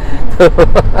হয়, তো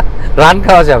রান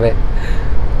খাওয়া যাবে।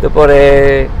 তো পরে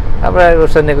আমরা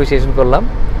রোস্টার নেগোসিয়েশন করলাম,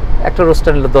 একটা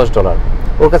রোস্টার নিল $10।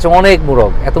 ওর কাছে অনেক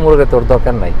মুরগ, এত মুরগের তোর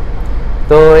দরকার নাই।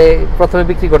 তো প্রথমে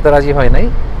বিক্রি করতে রাজি হয় নাই,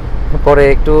 পরে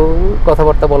একটু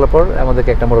কথাবার্তা বলার পর আমাদেরকে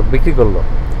একটা মোরগ বিক্রি করলো।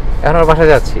 এখন আমরা বাসায়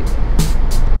যাচ্ছি।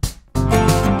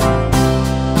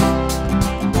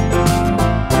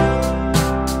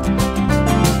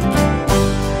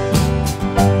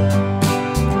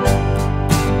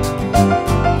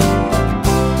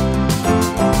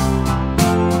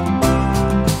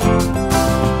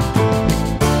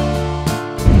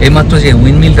 এইমাত্র যে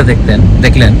উইন্ডমিলটা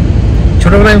দেখলেন,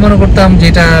 ছোটবেলায় মনে করতাম যে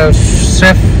এটা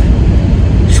স্রেফ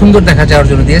সুন্দর দেখা যাওয়ার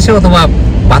জন্য দিয়েছে, অথবা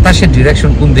বাতাসের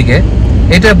ডিরেকশন কোন দিকে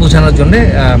এটা বোঝানোর জন্য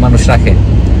মানুষ রাখে।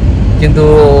 কিন্তু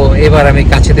এবার আমি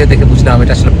কাছে দিয়ে দেখে বুঝলাম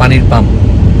এটা আসলে পানির পাম্প।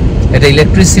 এটা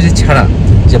ইলেকট্রিসিটি ছাড়া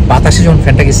যে বাতাসে যখন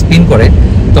ফ্যানটাকে স্পিন করে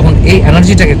তখন এই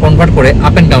এনার্জিটাকে কনভার্ট করে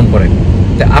আপ অ্যান্ড ডাউন করে।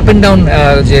 তো আপ অ্যান্ড ডাউন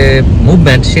যে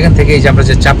মুভমেন্ট, সেখান থেকে এই যে আমরা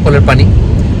যে চাপ কলের পানি,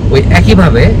 ওই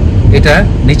একইভাবে এটা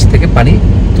নিচ থেকে পানি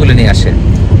তুলে নিয়ে আসে।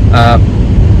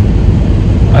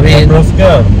 আমি নেব্রাস্কা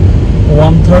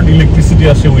 1/3 ইলেকট্রিসিটি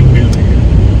আসে উইন্ডমিল থেকে।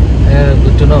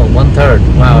 Good to know, 1/3.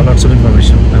 Wow, lots of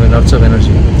information. I mean, lots of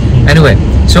energy. Anyway,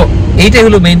 so এইটাই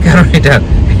হলো মেইন কারণ। এটা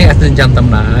এতদিন জানতাম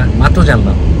না, মাত্র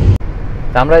জানলাম।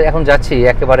 তা আমরা এখন যাচ্ছি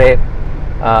একেবারে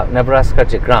নেব্রাস্কার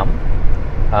যে গ্রাম।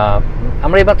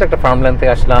 আমরা এইমাত্র একটা ফার্মল্যান্ড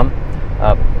থেকে আসলাম,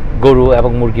 গরু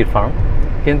এবং মুরগির ফার্ম।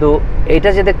 কিন্তু এইটা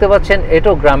যে দেখতে পাচ্ছেন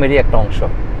এটাও গ্রামেরই একটা অংশ।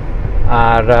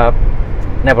 আর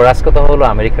নেব্রাস্কা তো হলো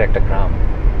আমেরিকার একটা গ্রাম,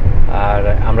 আর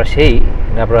আমরা সেই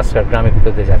নেব্রাস্কার গ্রামের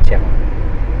ভিতর দিয়ে যাচ্ছি এখন।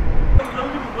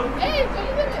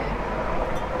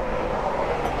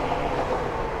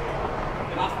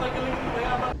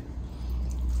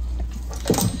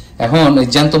 এখন এই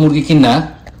জ্যান্ত মুরগি কিনা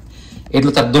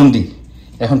এগুলো তার দণ্ডি,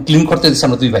 এখন ক্লিন করতে দিচ্ছে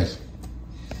আমরা 2 ভাই।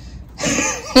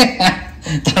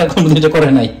 তারা কোনোদিন এটা করে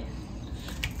নাই।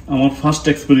 আমার ফার্স্ট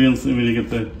এক্সপেরিয়েন্স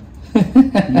আমেরিকাতে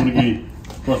মুরগি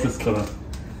প্রসেস করা।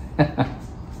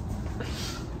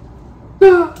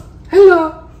 Hello,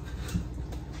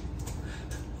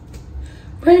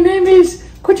 my name is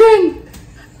Kuchen.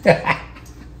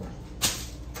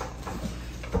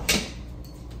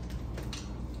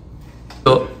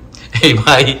 তো এই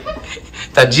ভাই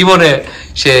তার জীবনে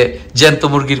সে জ্যান্ত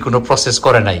মুরগির কোনো প্রসেস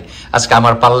করে নাই, আজকে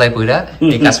আমার পাল্লায় কইরা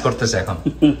এই কাজ করতেছে। এখন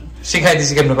শিখাই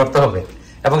দিছি কেমনে করতে হবে,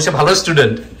 এবং সে ভালো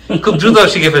স্টুডেন্ট, খুব দ্রুত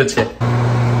শিখে ফেলছে।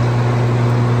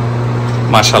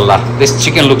 মাশাআল্লাহ, দিস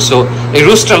চিকেন লুকস সো, এই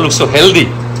রোস্টার লুকস সো হেলদি।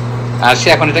 আর সে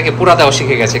এখন এটাকে পুরা দেওয়া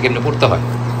শিখে গেছে, কেমনে পুরতে হয়।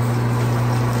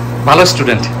 ভালো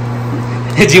স্টুডেন্ট,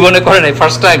 জীবনে করে নাই,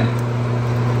 ফার্স্ট টাইম।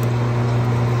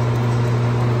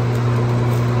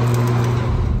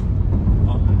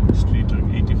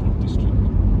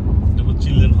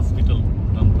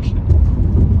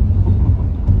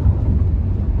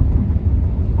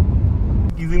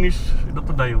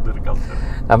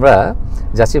 আমরা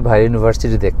যাচ্ছি ভাইয়ের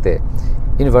ইউনিভার্সিটি দেখতে,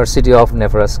 university of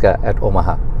Nebraska at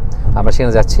Omaha. আমরা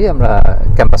সেখানে যাচ্ছি, আমরা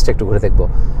ক্যাম্পাসটা একটু ঘুরে দেখবো,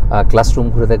 ক্লাসরুম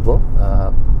ঘুরে দেখবো।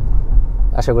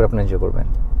 আশা করি আপনি এনজয় করবেন।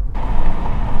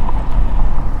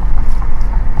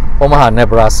 Omaha,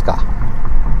 Nebraska.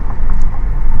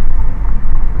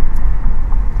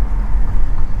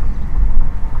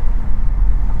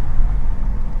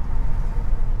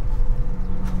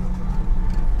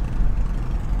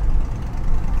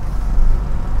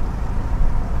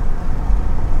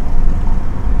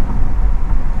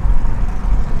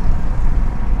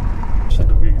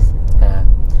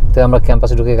 তো আমরা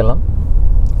ক্যাম্পাসে ঢুকে গেলাম।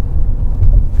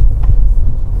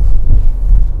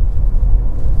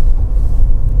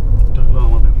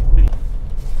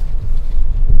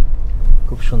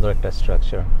 খুব সুন্দর একটা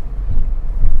স্ট্রাকচার,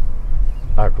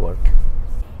 আর্ট ওয়ার্ক।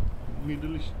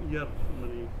 মিডল ইয়ার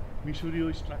মানে মিশরীয়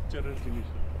স্ট্রাকচারের জিনিস।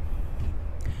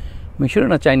 মিশরীয়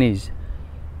না চাইনিজ?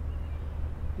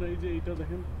 না, এই যে এটা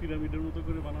দেখেন পিরামিডের মতো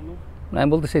করে বানানো। না, আমি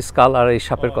বলতেছি স্কাল আর এই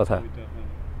সাপের কথা।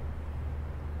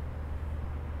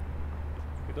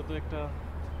 এটা তো একটা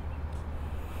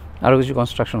আরো কিছু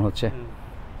কনস্ট্রাকশন হচ্ছে।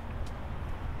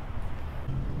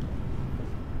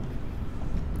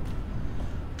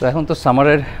 তো এখন তো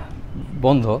সামারের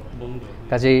বন্ধ,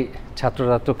 কাজেই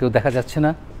ছাত্ররা তো কেউ দেখা যাচ্ছে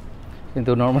না,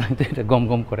 কিন্তু নর্মালি তো এটা গম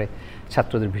গম করে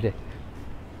ছাত্রদের ভিড়ে।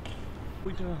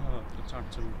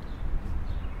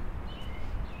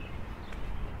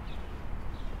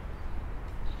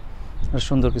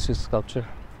 সুন্দর কিছু sculpture.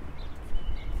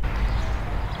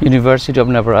 University of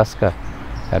Nebraska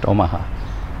at Omaha.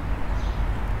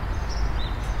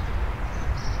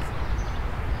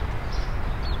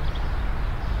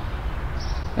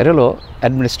 এটা হলো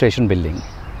অ্যাডমিনিস্ট্রেশন বিল্ডিং।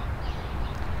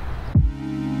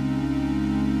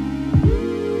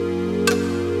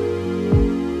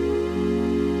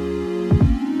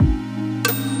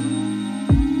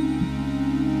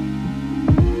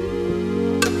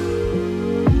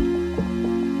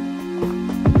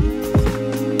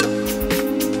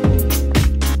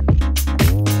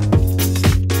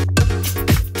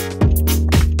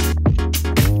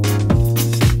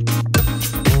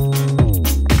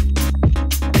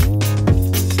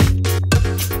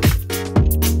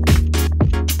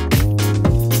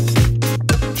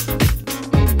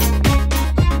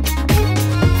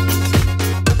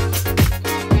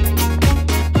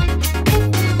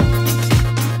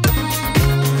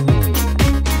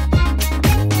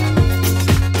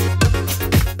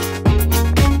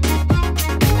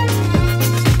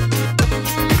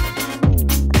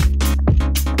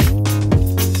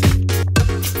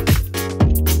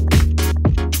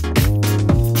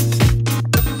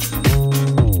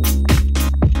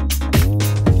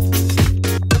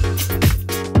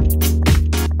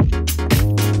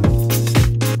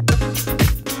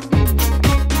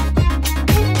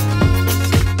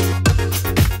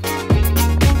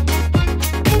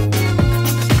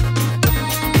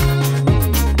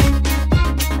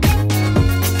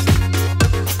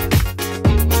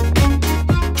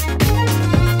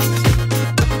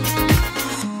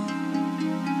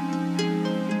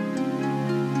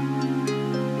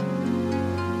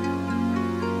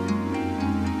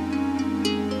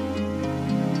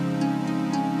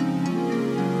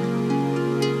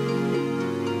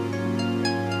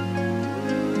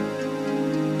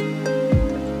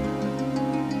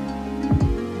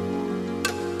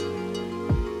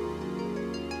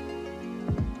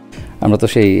 আমরা তো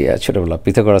সেই ছোটোবেলা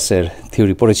পিথাগোরাসের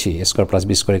থিওরি পড়েছি, এ square plus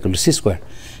B square equal to C square.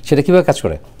 সেটা কীভাবে কাজ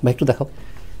করে ভাই একটু দেখাও।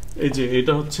 এই যে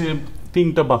এটা হচ্ছে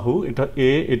তিনটা বাহু, এটা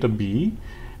এ, এটা বি।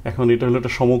 এখন এটা হলো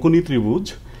একটা সমকোণী ত্রিভুজ।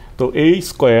 তো এ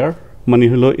স্কোয়ার মানে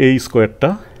হলো এই স্কোয়ারটা,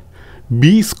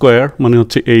 বি স্কোয়ার মানে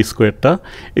হচ্ছে এই স্কোয়ারটা।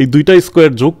 এই দুইটা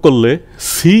স্কোয়ার যোগ করলে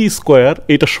সি স্কোয়ার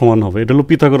এটা সমান হবে। এটা হলো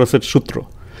পিথাগোরাসের সূত্র।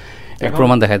 এক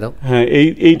প্রমাণ দেখাই দাও। হ্যাঁ,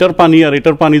 এইটার পানি আর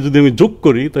এটার পানি যদি আমি যোগ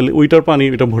করি তাহলে ওইটার পানি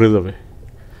এটা ভরে যাবে।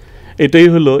 এটাই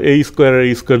হলো এই স্কোয়ার আর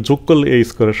এই স্কোয়ার যোগ করলে এই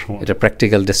স্কোয়ারের সমান। এটা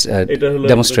প্র্যাকটিক্যাল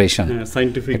ডেমনস্ট্রেশন,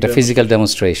 সায়েন্টিফিক একটা ফিজিক্যাল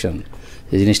ডেমনস্ট্রেশন।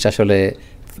 এই জিনিসটা আসলে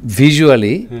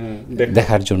ভিজুয়ালি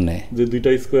দেখার জন্য যে দুইটা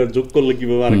স্কোয়ার যোগ করলে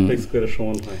কিভাবে আরেকটা স্কোয়ারের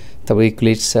সমান হয়। তারপর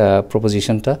ইউক্লিডস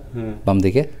প্রপোজিশনটা বাম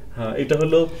দিকে। হ্যাঁ, এটা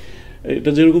হলো, এটা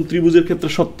যেরকম ত্রিভুজের ক্ষেত্রে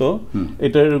সত্য,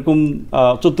 এটা এরকম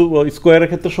স্কোয়ারের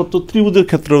ক্ষেত্রে সত্য, ত্রিভুজের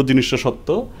ক্ষেত্রেও জিনিসটা সত্য।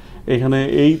 এখানে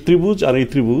এই ত্রিভুজ আর এই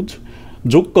ত্রিভুজ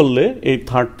যোগ করলে এই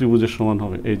থার্ড ত্রিভুজের সমান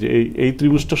হবে। এই যে এই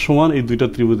ত্রিভুজটা সমান এই দুইটা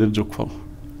ত্রিভুজের যোগফল।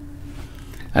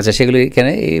 আচ্ছা, সেগুলো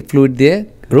এখানে এই ফ্লুইড দিয়ে,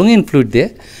 রঙিন ফ্লুইড দিয়ে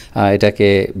এটাকে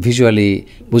ভিজুয়ালি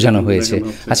বোঝানো হয়েছে।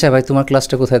 আচ্ছা ভাই, তোমার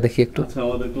ক্লাসটা কোথায় দেখি একটু? আচ্ছা,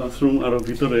 আমাদের ক্লাসরুম আরো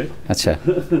ভিতরে। আচ্ছা,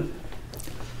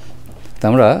 তো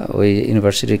আমরা ওই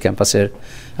ইউনিভার্সিটির ক্যাম্পাসের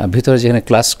ভিতরে যেখানে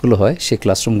ক্লাসগুলো হয় সেই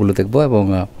ক্লাসরুমগুলো দেখব এবং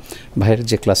বাইরের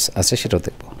যে ক্লাস আছে সেটাও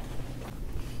দেখব।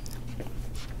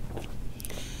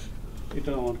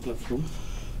 এটা আমার ক্লাসরুম।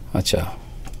 আচ্ছা,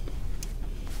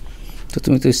 তো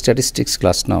তুমি তো স্ট্যাটিস্টিক্স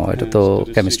ক্লাস নাও, এটা তো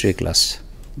কেমিস্ট্রি ক্লাস,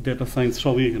 ডেটা সায়েন্স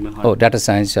সবই এখানে হয়। ও, ডাটা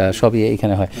সায়েন্স সবই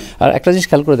এখানে হয়। আর একটা জিনিস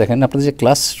খেয়াল করে দেখেন, আপনাদের যে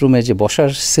ক্লাসরুমে যে বসার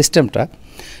সিস্টেমটা,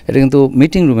 এটা কিন্তু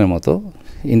মিটিং রুমের মতো।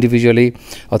 ইন্ডিভিজুয়ালি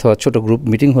অথবা ছোটো গ্রুপ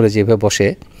মিটিং হলে যেভাবে বসে,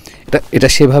 এটা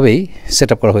সেভাবেই সেট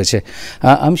আপ করা হয়েছে।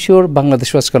 আমি শিওর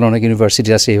বাংলাদেশেও আজকাল অনেক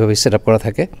ইউনিভার্সিটি আছে এইভাবেই সেট আপ করা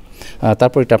থাকে।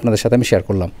 তারপর এটা আপনাদের সাথে আমি শেয়ার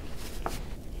করলাম।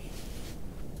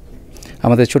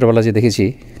 আমাদের ছোটোবেলা যে দেখেছি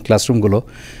ক্লাসরুমগুলো,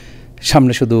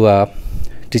 সামনে শুধু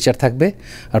টিচার থাকবে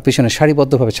আর পিছনে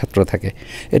সারিবদ্ধভাবে ছাত্র থাকে,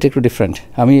 এটা একটু ডিফারেন্ট।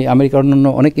 আমি আমেরিকার অন্যান্য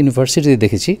অনেক ইউনিভার্সিটিতে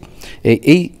দেখেছি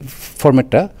এই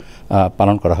ফরম্যাটটা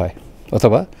পালন করা হয়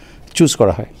অথবা চুজ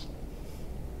করা হয়।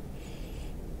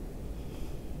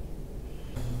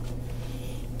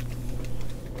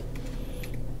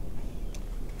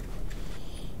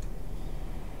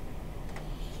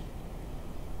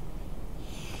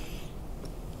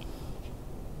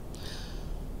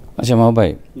 আচ্ছা মাহবুব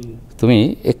ভাই, তুমি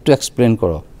একটু এক্সপ্লেন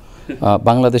করো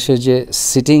বাংলাদেশের যে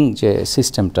সিটিং যে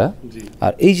সিস্টেমটা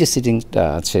আর এই যে সিটিংটা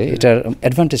আছে, এটার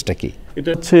অ্যাডভান্টেজটা কি? এটা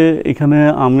হচ্ছে এখানে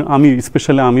আমি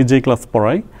স্পেশালি আমি যে ক্লাস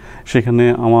পড়াই সেখানে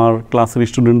আমার ক্লাসের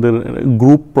স্টুডেন্টদের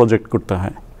গ্রুপ প্রজেক্ট করতে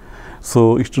হয়। সো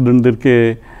স্টুডেন্টদেরকে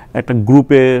একটা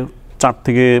গ্রুপে 4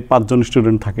 থেকে 5 জন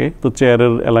স্টুডেন্ট থাকে। তো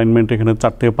চেয়ারের অ্যালাইনমেন্ট এখানে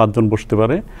 4 থেকে 5 জন বসতে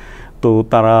পারে। তো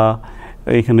তারা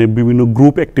এখানে বিভিন্ন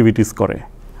গ্রুপ অ্যাক্টিভিটিস করে।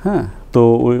 হ্যাঁ, তো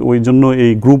ওই জন্য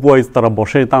এই গ্রুপ ওয়াইজ তারা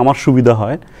বসে, তা আমার সুবিধা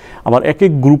হয়। আবার এক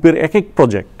এক গ্রুপের এক এক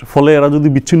প্রজেক্ট, ফলে এরা যদি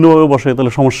বিচ্ছিন্নভাবে বসে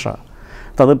তাহলে সমস্যা।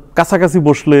 তাদের কাছাকাছি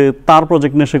বসলে তার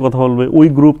প্রজেক্ট নিয়ে এসে কথা বলবে, ওই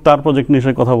গ্রুপ তার প্রজেক্ট নিয়ে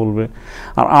এসে কথা বলবে,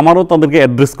 আর আমারও তাদেরকে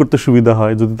অ্যাড্রেস করতে সুবিধা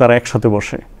হয় যদি তারা একসাথে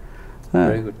বসে। হ্যাঁ,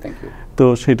 তো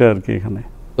সেটা আর কি এখানে।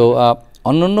 তো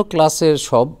অন্যান্য ক্লাসের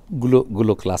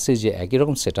সবগুলো ক্লাসে যে একই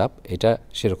রকম সেট আপ, এটা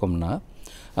সেরকম না।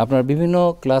 আপনার বিভিন্ন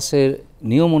ক্লাসের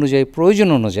নিয়ম অনুযায়ী, প্রয়োজন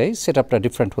অনুযায়ী সেট আপটা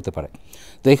ডিফারেন্ট হতে পারে।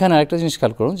 তো এখানে আরেকটা জিনিস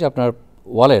খেয়াল করুন যে আপনার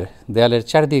দেয়ালের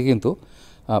চারিদিকে কিন্তু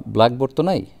ব্ল্যাকবোর্ড তো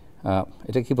নাই,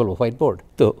 এটা কি বলবো, হোয়াইট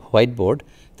বোর্ড।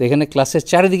 তো এখানে ক্লাসের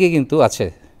চারিদিকে কিন্তু আছে,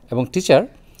 এবং টিচার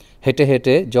হেঁটে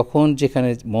হেঁটে যখন যেখানে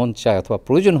মন চায় অথবা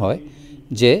প্রয়োজন হয়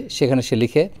যে সেখানে সে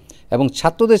লিখে, এবং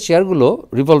ছাত্রদের চেয়ারগুলো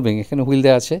রিভলভিং, এখানে হুইল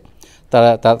দেওয়া আছে,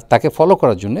 তাকে ফলো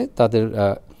করার জন্য তাদের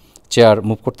চেয়ার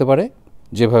মুভ করতে পারে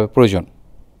যেভাবে প্রয়োজন।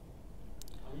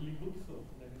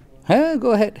 হ্যাঁ,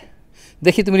 গো হেড,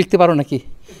 দেখি তুমি লিখতে পারো নাকি,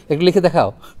 একটু লিখে দেখাও।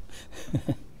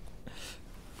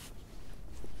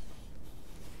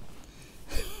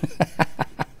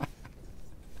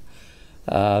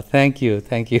 থ্যাংক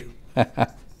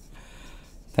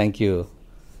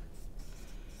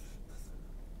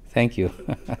ইউ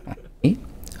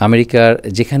আমেরিকার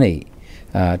যেখানেই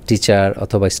টিচার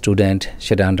অথবা স্টুডেন্ট,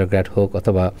 সেটা আন্ডারগ্র্যাড হোক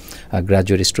অথবা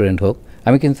গ্র্যাজুয়েট স্টুডেন্ট হোক,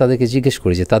 আমি কিন্তু তাদেরকে জিজ্ঞেস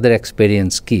করি যে তাদের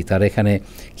এক্সপেরিয়েন্স কী, তারা এখানে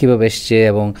কীভাবে এসছে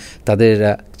এবং তাদের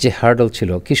যে হার্ডল ছিল,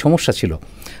 কী সমস্যা ছিল,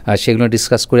 সেগুলো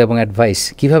ডিসকাস করি, এবং অ্যাডভাইস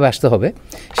কীভাবে আসতে হবে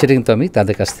সেটা কিন্তু আমি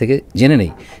তাদের কাছ থেকে জেনে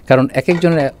নেই। কারণ এক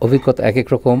একজনের অভিজ্ঞতা এক এক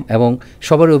রকম, এবং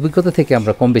সবার অভিজ্ঞতা থেকে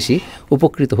আমরা কম বেশি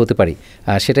উপকৃত হতে পারি,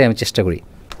 সেটাই আমি চেষ্টা করি।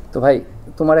 তো ভাই,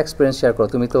 তোমার এক্সপিরিয়েন্স শেয়ার করো।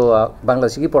 তুমি তো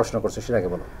বাংলাদেশে কি পড়াশোনা করছো সেটা আগে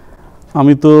বলো।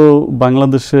 আমি তো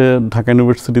বাংলাদেশে ঢাকা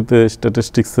ইউনিভার্সিটিতে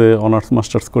স্ট্যাটিস্টিক্সে অনার্স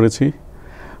মাস্টার্স করেছি।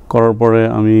 করার পরে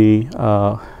আমি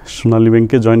সোনালী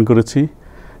ব্যাংকে জয়েন করেছি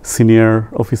সিনিয়র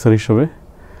অফিসার হিসেবে।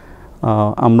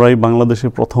 আমরাই বাংলাদেশে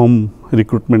প্রথম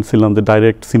রিক্রুটমেন্ট ছিলাম যে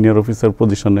ডাইরেক্ট সিনিয়র অফিসার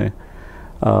পজিশনে,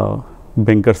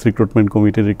 ব্যাংকার্স রিক্রুটমেন্ট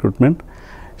কমিটির রিক্রুটমেন্ট।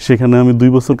 সেখানে আমি 2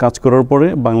 বছর কাজ করার পরে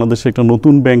বাংলাদেশে একটা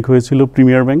নতুন ব্যাংক হয়েছিল,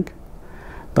 প্রিমিয়ার ব্যাংক।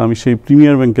 তো আমি সেই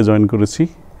প্রিমিয়ার ব্যাংকে জয়েন করেছি,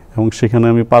 এবং সেখানে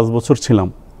আমি 5 বছর ছিলাম।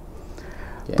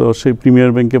 তো সেই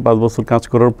প্রিমিয়ার ব্যাংকে 5 বছর কাজ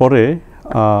করার পরে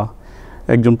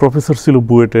একজন প্রফেসর ছিল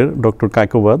বুয়েটের, ডক্টর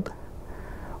কায়কোবাদ।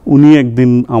 উনি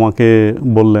একদিন আমাকে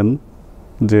বললেন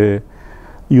যে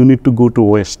you need to go to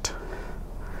West.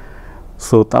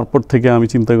 So তারপর থেকে আমি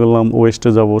চিন্তা করলাম ওয়েস্টে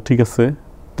যাব, ঠিক আছে।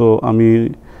 তো আমি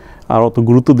আর অত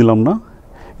গুরুত্ব দিলাম না,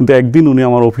 কিন্তু একদিন উনি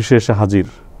আমার অফিসে এসে হাজির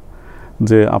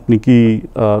যে আপনি কি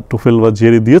টোফেল বা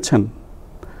জিআরই দিয়েছেন।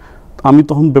 আমি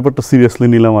তখন ব্যাপারটা সিরিয়াসলি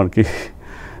নিলাম আর কি,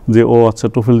 যে ও আচ্ছা,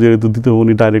 টোফেল জিআরই তো দিতে,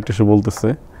 উনি ডাইরেক্ট এসে বলতেছে।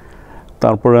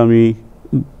 তারপরে আমি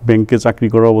ব্যাংকে চাকরি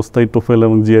করা অবস্থায় টোফেল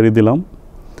এবং জিআরই দিলাম।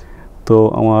 তো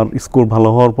আমার স্কোর ভালো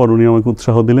হওয়ার পর উনি আমাকে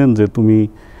উৎসাহ দিলেন যে তুমি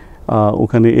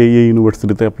ওখানে এই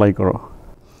ইউনিভার্সিটিতে অ্যাপ্লাই করো।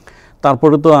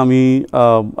 তারপরে তো আমি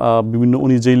বিভিন্ন,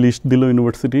 উনি যেই লিস্ট দিল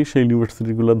ইউনিভার্সিটি, সেই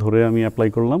ইউনিভার্সিটিগুলো ধরে আমি অ্যাপ্লাই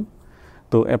করলাম।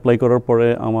 তো অ্যাপ্লাই করার পরে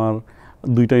আমার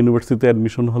 2টা ইউনিভার্সিটিতে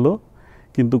অ্যাডমিশন হলো,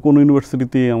 কিন্তু কোনো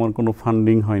ইউনিভার্সিটিতেই আমার কোনো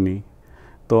ফান্ডিং হয়নি।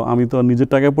 তো আমি তো নিজের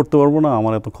টাকায় পড়তে পারবো না,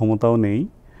 আমার এত ক্ষমতাও নেই।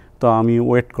 তো আমি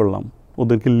ওয়েট করলাম,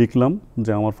 ওদেরকে লিখলাম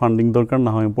যে আমার ফান্ডিং দরকার, না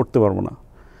হয় আমি পড়তে পারবো না।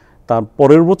 তার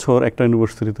পরের বছর একটা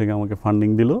ইউনিভার্সিটি থেকে আমাকে ফান্ডিং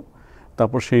দিল।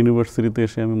 তারপর সেই ইউনিভার্সিটিতে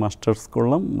এসে আমি মাস্টার্স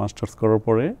করলাম। মাস্টার্স করার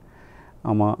পরে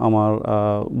আমার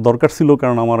দরকার ছিল,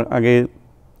 কারণ আমার আগে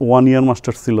 1 ইয়ার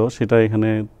মাস্টার্স ছিল, সেটা এখানে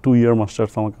 2 ইয়ার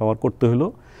মাস্টার্স আমাকে আবার করতে হলো।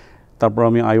 তারপর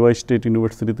আমি আইওয়া স্টেট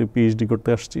ইউনিভার্সিটিতে পিএইচডি করতে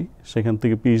আসছি, সেখান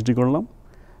থেকে পিএইচডি করলাম।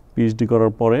 পিএইচডি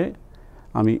করার পরে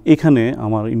আমি এখানে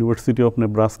আমার university of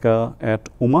Nebraska at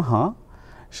Omaha,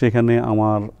 সেখানে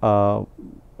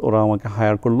ওরা আমাকে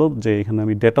হায়ার করলো যে এখানে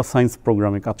আমি ডেটা সায়েন্স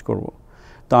প্রোগ্রামে কাজ করব।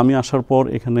 তো আমি আসার পর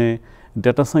এখানে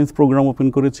ডেটা সায়েন্স প্রোগ্রাম ওপেন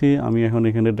করেছি। আমি এখন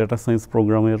এখানে ডেটা সায়েন্স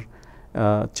প্রোগ্রামের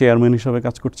চেয়ারম্যান হিসাবে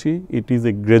কাজ করছি। It is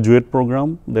a graduate programme,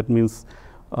 that means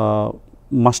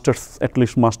masters,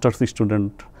 at least masters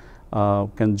student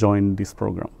can join this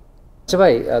programme. আচ্ছা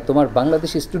ভাই, তোমার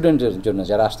বাংলাদেশি স্টুডেন্টের জন্য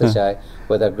যারা আসতে চায়,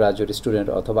 ওয়েদার গ্রাজুয়েট স্টুডেন্ট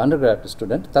অথবা আন্ডারগ্রাজুয়েট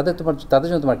স্টুডেন্ট, তাদের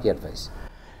জন্য তোমার কি অ্যাডভাইস?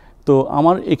 তো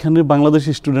আমার এখানে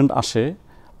বাংলাদেশি স্টুডেন্ট আসে,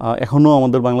 এখনও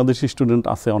আমাদের বাংলাদেশি স্টুডেন্ট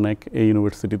আছে অনেক এই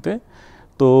ইউনিভার্সিটিতে।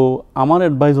 তো আমার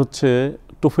অ্যাডভাইস হচ্ছে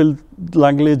টোফেল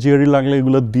লাগলে, জিআরই লাগলে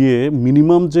এগুলো দিয়ে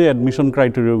মিনিমাম যে অ্যাডমিশন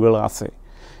ক্রাইটেরিয়াগুলো আছে,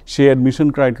 সেই অ্যাডমিশন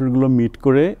ক্রাইটেরিয়াগুলো মিট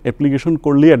করে অ্যাপ্লিকেশন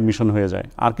করলেই অ্যাডমিশন হয়ে যায়,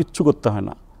 আর কিচ্ছু করতে হয়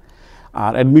না।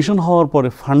 আর অ্যাডমিশন হওয়ার পরে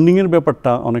ফান্ডিংয়ের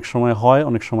ব্যাপারটা অনেক সময় হয়,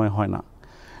 অনেক সময় হয় না।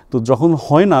 তো যখন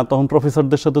হয় না তখন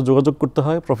প্রফেসরদের সাথে যোগাযোগ করতে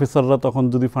হয়। প্রফেসররা তখন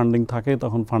যদি ফান্ডিং থাকে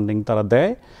তখন ফান্ডিং তারা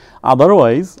দেয়।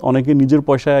 আদারওয়াইজ অনেকে নিজের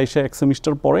পয়সায় এসে 1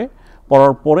 সেমিস্টার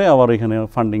পড়ার পরে আবার এখানে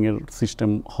ফান্ডিংয়ের সিস্টেম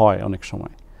হয় অনেক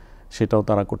সময়, সেটাও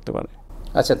তারা করতে পারে।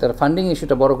 আচ্ছা, তাহলে ফান্ডিং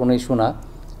ইস্যুটা বড় কোনো ইস্যু না,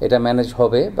 এটা ম্যানেজ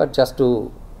হবে, বাট জাস্ট টু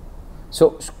সো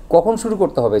কখন শুরু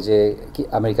করতে হবে যে কি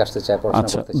আমেরিকা আসতে চায় পড়াশোনা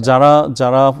আচ্ছা, করতে চায়?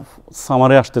 যারা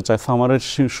সামারে আসতে চায়, সামারের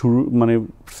শুরু মানে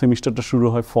সেমিস্টারটা শুরু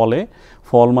হয়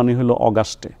ফল মানে হলো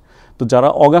অগাস্টে। তো যারা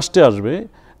অগাস্টে আসবে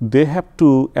they have to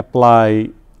apply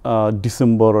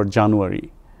December আর জানুয়ারি।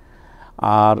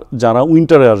 আর যারা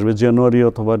উইন্টারে আসবে, জানুয়ারি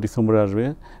অথবা ডিসেম্বরে আসবে,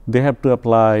 they have to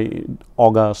apply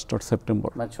August R September,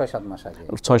 মানে 6-7 মাস আগে।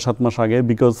 6-7 মাস আগে,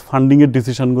 বিকজ ফান্ডিংয়ের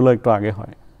ডিসিশনগুলো একটু আগে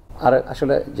হয়। আর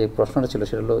আসলে যে প্রশ্নটা ছিল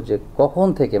সেটা হলো যে কখন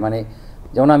থেকে, মানে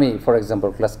যেমন আমি ফর এক্সাম্পল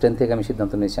ক্লাস 10 থেকে আমি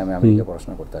সিদ্ধান্ত নিয়েছি আমি আমেরিকা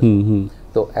পড়াশোনা করতে আসবো,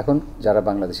 তো এখন যারা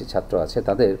বাংলাদেশি ছাত্র আছে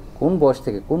তাদের কোন বয়স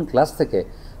থেকে, কোন ক্লাস থেকে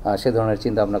সে ধরনের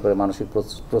চিন্তা ভাবনা করে মানসিক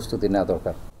প্রস্তুতি নেওয়া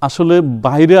দরকার? আসলে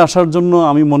বাইরে আসার জন্য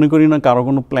আমি মনে করি না কারো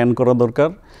কোনো প্ল্যান করা দরকার।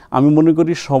 আমি মনে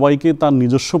করি সবাইকে তার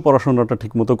নিজস্ব পড়াশোনাটা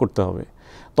ঠিকমতো করতে হবে।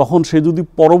 তখন সে যদি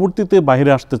পরবর্তীতে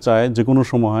বাইরে আসতে চায় যে কোনো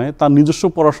সময়, তার নিজস্ব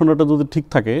পড়াশোনাটা যদি ঠিক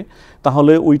থাকে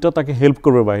তাহলে ওইটা তাকে হেল্প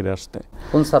করবে বাইরে আসতে।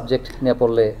 কোন সাবজেক্ট নিয়ে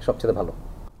পড়লে সবচেয়ে ভালো?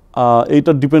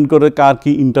 এইটা ডিপেন্ড করে কার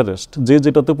কি ইন্টারেস্ট, যে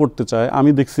যেটাতে পড়তে চায়। আমি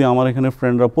দেখছি আমার এখানে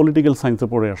ফ্রেন্ডরা পলিটিক্যাল সায়েন্সে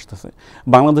পড়ে আসতেছে।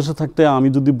 বাংলাদেশে থাকতে আমি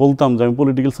যদি বলতাম যে আমি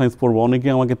পলিটিক্যাল সায়েন্স পড়বো, অনেকে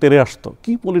আমাকে তেড়ে আসতো,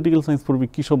 কি পলিটিক্যাল সায়েন্স পড়বি,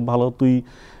 কী সব ভালো, তুই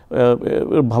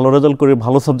ভালো রেজাল্ট করে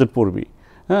ভালো সাবজেক্ট পড়বি,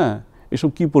 হ্যাঁ এসব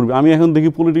কি পড়বি। আমি এখন দেখি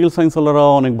পলিটিক্যাল সায়েন্স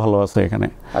ওয়ালারাও অনেক ভালো আছে এখানে।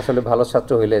 আসলে ভালো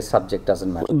ছাত্র হইলে সাবজেক্ট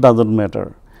ডাজন্ট ম্যাটার।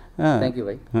 হ্যাঁ, থ্যাংক ইউ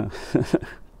ভাই।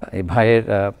 এই ভাইয়ের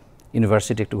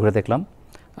ইউনিভার্সিটি একটু ঘুরে দেখলাম,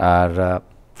 আর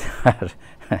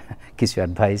কিছু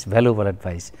অ্যাডভাইস, ভ্যালুয়েবল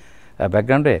অ্যাডভাইস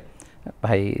ব্যাকগ্রাউন্ডে।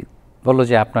 ভাই বললো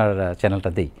যে আপনার চ্যানেলটা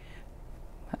দেই,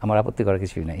 আমার আপত্তি করার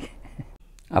কিছুই নাই।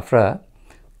 আফরা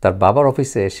তার বাবার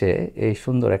অফিসে এসে এই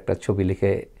সুন্দর একটা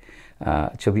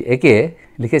ছবি এঁকে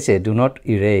লিখেছে ডু নট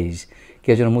ইরেজ,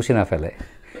 কেউ যেন মুছে না ফেলে।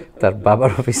 তার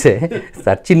বাবার অফিসে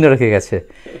তার চিহ্ন রেখে গেছে।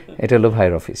 এটা হলো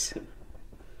ভাইয়ের অফিস।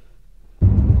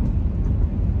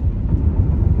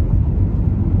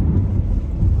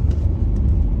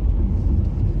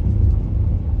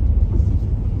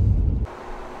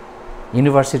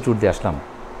 ইউনিভার্সিটি ট্যুর দিয়ে আসলাম,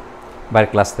 বাইরের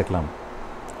ক্লাস দেখলাম,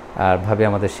 আর ভাবে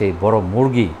আমাদের সেই বড়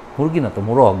মুরগি না তো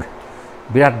মোরগ,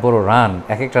 বিরাট বড় রান,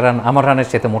 এক একটা রান আমার রানের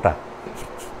চেয়ে মোটা,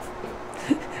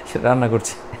 সেটা রান্না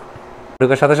করছে।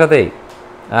 ঢোকার সাথে সাথেই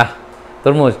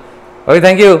তরমুজ, ওই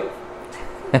থ্যাংক ইউ।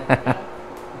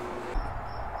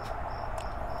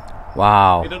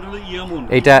 ওয়াও,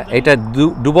 এটা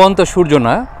ডুবন্ত সূর্য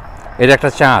না, এটা একটা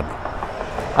চাঁদ।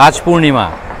 আজ পূর্ণিমা,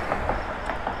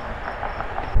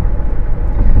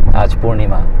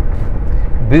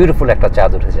 বিউটিফুল একটা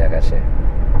চাঁদ উঠেছে আকাশে।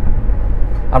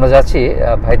 আমরা যাচ্ছি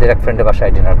ভাইদের এক ফ্রেন্ডের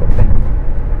বাসায় ডিনার করতে।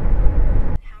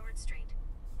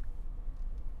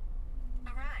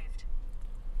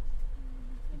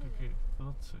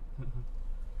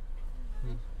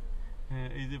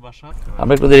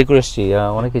 আমরা একটু দেরি করে এসেছি,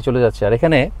 অনেকেই চলে যাচ্ছে। আর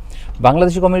এখানে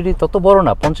বাংলাদেশি কমিউনিটি তত বড়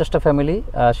না, 50টা ফ্যামিলি,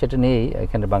 সেটা নিয়েই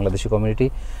এখানে বাংলাদেশি কমিউনিটি।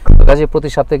 তো কাজে প্রতি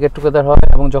সপ্তাহে গেট টুগেদার হয়,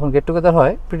 এবং যখন গেট টুগেদার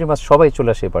হয় প্রিটি মাচ সবাই চলে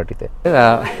আসে এই পার্টিতে।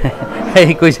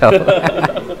 এই কই যাও।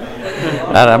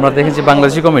 আর আমরা দেখেছি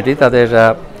বাংলাদেশি কমিটি তাদের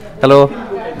হ্যালো,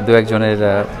 দু একজনের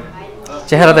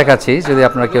চেহারা দেখাচ্ছি, যদি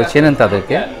আপনারা কেউ চেনেন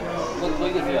তাদেরকে।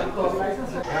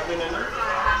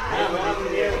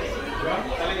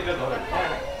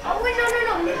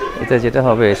 এতে যেটা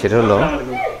হবে সেটা হলো,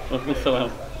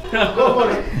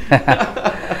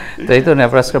 তো এই তো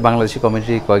নেব্রাস্কার বাংলাদেশি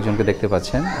কমিউনিটি কয়েকজনকে দেখতে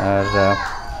পাচ্ছেন। আর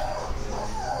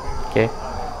কে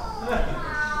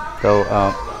তো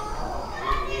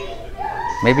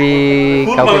মেবি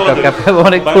কাউকে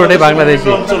অনেক পুরোটাই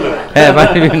বাংলাদেশি, হ্যাঁ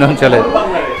বিভিন্ন অঞ্চলে।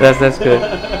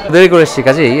 দেরি করে এসছি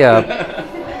কাজেই,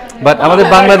 বাট আমাদের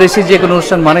বাংলাদেশি যে কোনো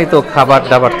অনুষ্ঠান মানেই তো খাবার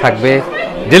দাবার থাকবে,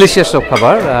 ডেলিশিয়াস সব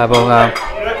খাবার, এবং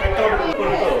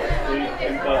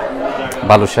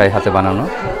বালুশাই হাতে বানানো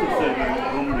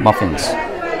মাফিনস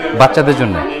বাচ্চাদের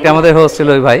জন্য। আমাদের হোস্ট ছিল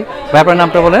ওই ভাই। আপনার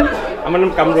নামটা বলেন? আমার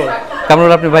নাম কামরুল।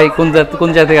 কামরুল, আপনি ভাই কোন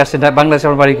জায়গা থেকে আসছেন? বাংলাদেশ।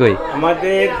 আমার বাড়ি কই?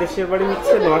 আমাদের দেশের বাড়ি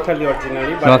হচ্ছে নোয়াখালী,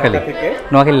 অরিজিনালি নোয়াখালী থেকে।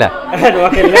 নোয়াখালী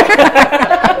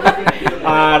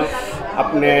আর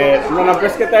আপনি আমরা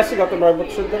নেব্রাস্কাতে আসি গত 9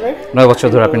 বছর ধরে। 9 বছর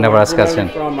ধরে আপনি নেব্রাস্কা আছেন?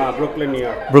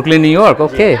 Brooklyn, new York.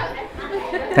 Okay,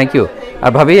 thank you.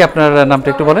 আর ভাবি আপনার নামটা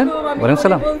একটু বলেন। ওয়ালাইকুম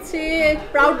সালাম। বলছি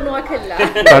প্রাউড নোয়াখালী।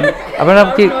 আপনার নাম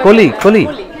কি?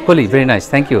 কলি। ভেরি নাইস,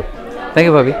 থ্যাংক ইউ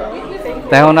ভাবি।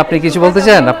 তাই এখন আপনি কিছু বলতে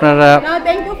চান? আপনারা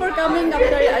থ্যাংক ইউ ফর কামিং।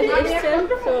 আপনারা এসেছেন,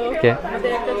 সো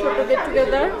আমাদের একটা ছোট get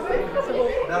together, so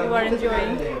you are enjoying.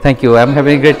 Thank you, I am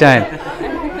having a great time.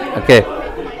 ওকে,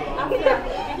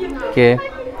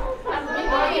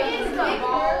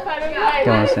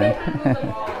 কেমন আছেন?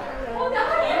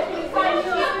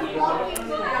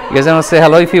 You guys want to say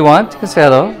hello if you want? You can say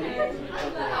hello.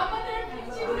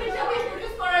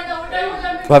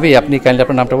 ভাবি আপনি kindly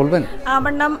আপনার নামটা বলবেন?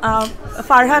 আমার নাম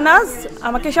ফারহানাজ,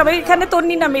 আমাকে সবাই এখানে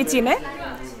তন্নি নামেই চিনে।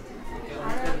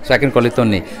 সেকেন্ড কলি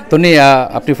তন্নি। তন্নি,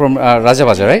 আপনি ফ্রম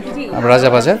রাজাবাজার, রাইট? আমরা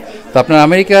রাজাবাজার। তো আপনার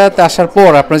আমেরিকাতে আসার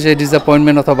পর আপনার যে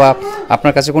ডিসঅ্যাপয়েন্টমেন্ট অথবা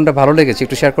আপনার কাছে কোনটা ভালো লেগেছে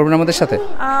একটু শেয়ার করবেন আমাদের সাথে।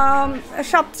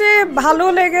 সবচেয়ে ভালো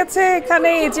লেগেছে এখানে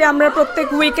এই যে আমরা প্রত্যেক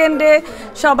উইকেন্ডে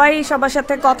সবাই সবার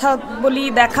সাথে কথা বলি,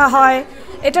 দেখা হয়,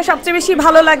 এটা সবচেয়ে বেশি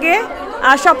ভালো লাগে।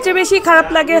 আর সবচেয়ে বেশি খারাপ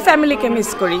লাগে ফ্যামিলিকে মিস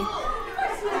করি।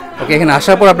 ওকে, এখানে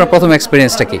আসার পর আপনার প্রথম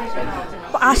এক্সপিরিয়েন্সটা কি?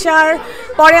 আসার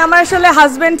পরে আমার আসলে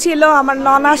হাজব্যান্ড ছিল, আমার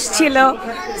ননাস ছিল,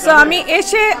 সো আমি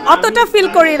এসে অতটা ফিল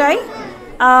করি নাই।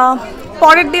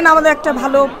 পরের দিন আমাদের একটা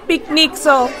ভালো পিকনিক,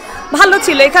 সো ভালো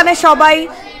ছিল। এখানে সবাই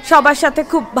সবার সাথে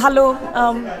খুব ভালো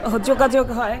যোগাযোগ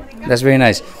হয়। That's very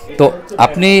nice. তো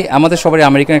আপনি, আমাদের সবারই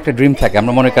আমেরিকান একটা ড্রিম থাকে,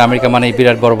 আমরা মনে করি আমেরিকা মানে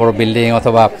বিরাট বড় বড় বিল্ডিং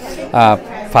অথবা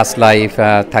ফার্স্ট লাইফ,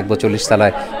 থাকবো 40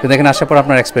 তলায়, কিন্তু এখানে আসার পর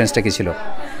আপনার এক্সপিরিয়েন্সটা কী ছিল?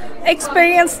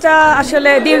 এক্সপিরিয়েন্সটা আসলে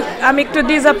আমি একটু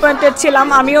ডিসঅ্যাপয়েন্টেড ছিলাম।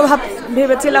 আমিও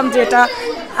ভেবেছিলাম যে এটা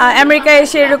আমেরিকায়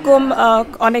এসে এরকম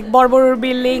অনেক বড় বড়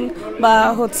বিল্ডিং বা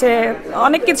হচ্ছে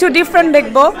অনেক কিছু ডিফারেন্ট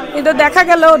দেখবো, কিন্তু দেখা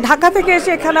গেল ঢাকা থেকে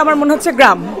এসে এখানে আমার মনে হচ্ছে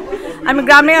গ্রাম। আমি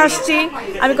গ্রামে আসছি,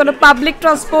 আমি কোনো পাবলিক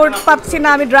ট্রান্সপোর্ট পাচ্ছি না,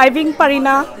 আমি ড্রাইভিং পারি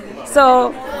না, সো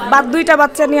দুইটা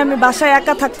বাচ্চা নিয়ে আমি বাসায়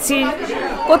একা থাকছি,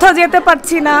 কোথাও যেতে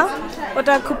পারছি না,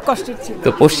 ওটা খুব কষ্টের ছিল। তো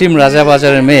পশ্চিম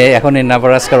রাজাবাজারের মেয়ে এখন এই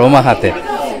নেব্রাস্কার ওমাহাতে।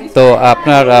 তো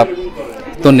আপনার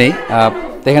তো নেই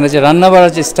এখানে যে রান্না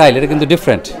বাড়ার যে স্টাইল, এটা কিন্তু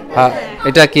ডিফারেন্ট।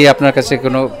 এটা কি আপনার কাছে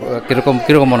কোনো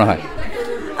কীরকম মনে হয়?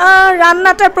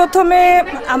 রান্নাটা প্রথমে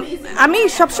আমি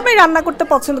সবসময় রান্না করতে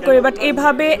পছন্দ করি, বাট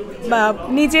এইভাবে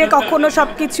নিজে কখনো সব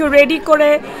কিছু রেডি করে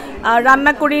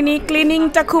রান্না করিনি।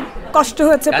 ক্লিনিংটা খুব কষ্ট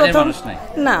হয়েছে প্রথম,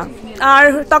 না। আর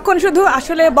তখন শুধু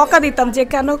আসলে বকা দিতাম যে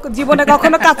কেন জীবনে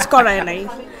কখনো কাজ করায় নাই।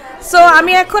 সো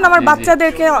আমি এখন আমার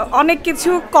বাচ্চাদেরকে অনেক কিছু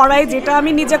করাই যেটা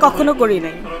আমি নিজে কখনো করি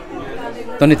নাই।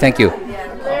 Tony, thank you.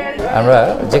 আমরা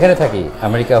যেখানে থাকি,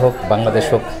 আমেরিকা হোক, বাংলাদেশ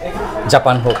হোক,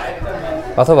 জাপান হোক,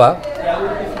 অথবা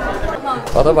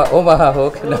ওমাহা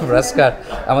হোক, নেব্রাস্কার,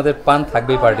 আমাদের পান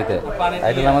থাকবেই পার্টিতে।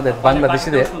 এটা আমাদের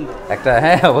বাংলাদেশিদের একটা,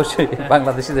 হ্যাঁ অবশ্যই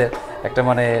বাংলাদেশিদের একটা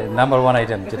মানে নাম্বার 1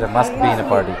 আইটেম, যেটা must be in a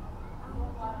party.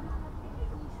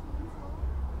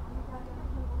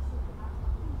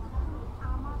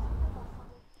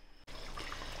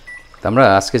 আমরা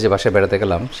আজকে যে বাসায় বেড়াতে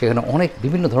গেলাম সেখানে অনেক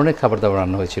বিভিন্ন ধরনের খাবার দাবার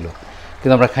রান্না হয়েছিল,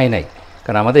 কিন্তু আমরা খাই নাই,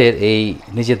 কারণ আমাদের এই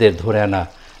নিজেদের ধরে আনা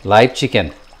লাইভ চিকেন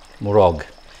মোরগ,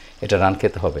 এটা রান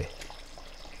খেতে হবে।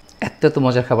 এত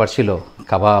মজার খাবার ছিল,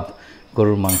 কাবাব,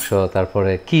 গরুর মাংস,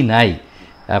 তারপরে কি নাই,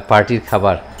 পার্টির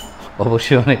খাবার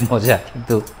অবশ্যই অনেক মজা।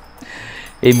 কিন্তু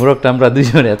এই মোরগটা আমরা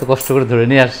দুজনে এত কষ্ট করে ধরে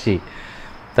নিয়ে আসছি,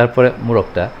 তারপরে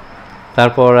মোরগটা,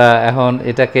 তারপর এখন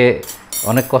এটাকে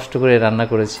অনেক কষ্ট করে রান্না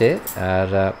করেছে। আর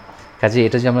কাজে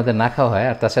এটা যে আমাদের না খাওয়া হয়,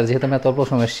 আর তাছাড়া যেহেতু আমি এত অল্প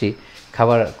সময় এসেছি,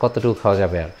 খাবার কতটুকু খাওয়া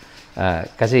যাবে আর,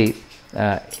 কাজেই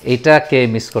এইটাকে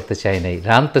মিস করতে চাই নাই।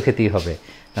 রান তো খেতেই হবে,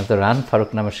 না তো রান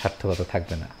ফারুক নামের সার্থকতা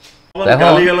থাকবে না।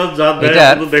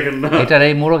 এটার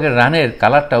এই মোরগের রানের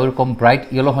কালারটা ওইরকম ব্রাইট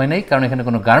ইয়েলো হয় নাই, কারণ এখানে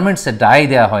কোনো গার্মেন্টসে ডাই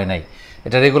দেওয়া হয় নাই,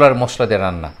 এটা রেগুলার মশলা দিয়ে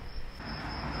রান্না।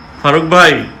 ফারুক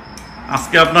ভাই,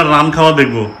 আজকে আপনার রান খাওয়া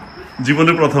দেখবো,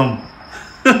 জীবনে প্রথম।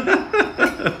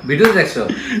 ভিডিও দেখছো?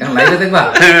 এখন লাইভে দেখবা?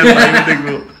 লাইভে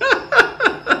দেখবো।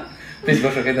 প্লিজ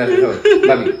বসো, খেতে আসো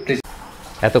ভাবি প্লিজ।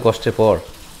 এত কষ্টের পর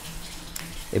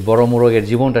এই বড় মোরগের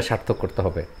জীবনটা সার্থক করতে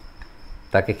হবে,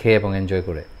 তাকে খেয়ে এবং এনজয়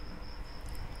করে।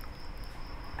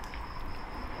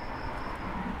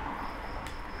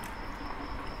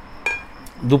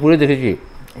 দুপুরে দেখেছি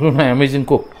অ্যামেজিং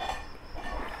কুক।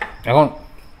 এখন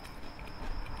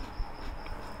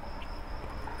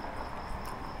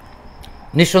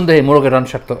নিঃসন্দেহে মোরগের রান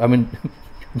সার্থক,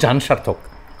 জান সার্থক।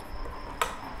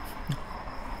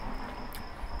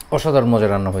 অসাধারণ মজা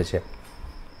রান্না হয়েছে,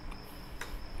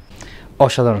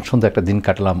 অসাধারণ সুন্দর একটা দিন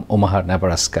কাটলাম ওমাহা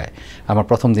নেব্রাস্কায়। আমার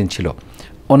প্রথম দিন ছিল,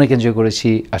 অনেক এনজয় করেছি,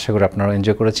 আশা করি আপনারাও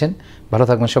এনজয় করেছেন। ভালো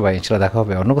থাকবেন সবাই, ইনশাআল্লাহ দেখা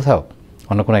হবে অন্য কোথাও,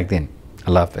 অন্য কোনো একদিন।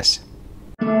 আল্লাহ হাফেজ।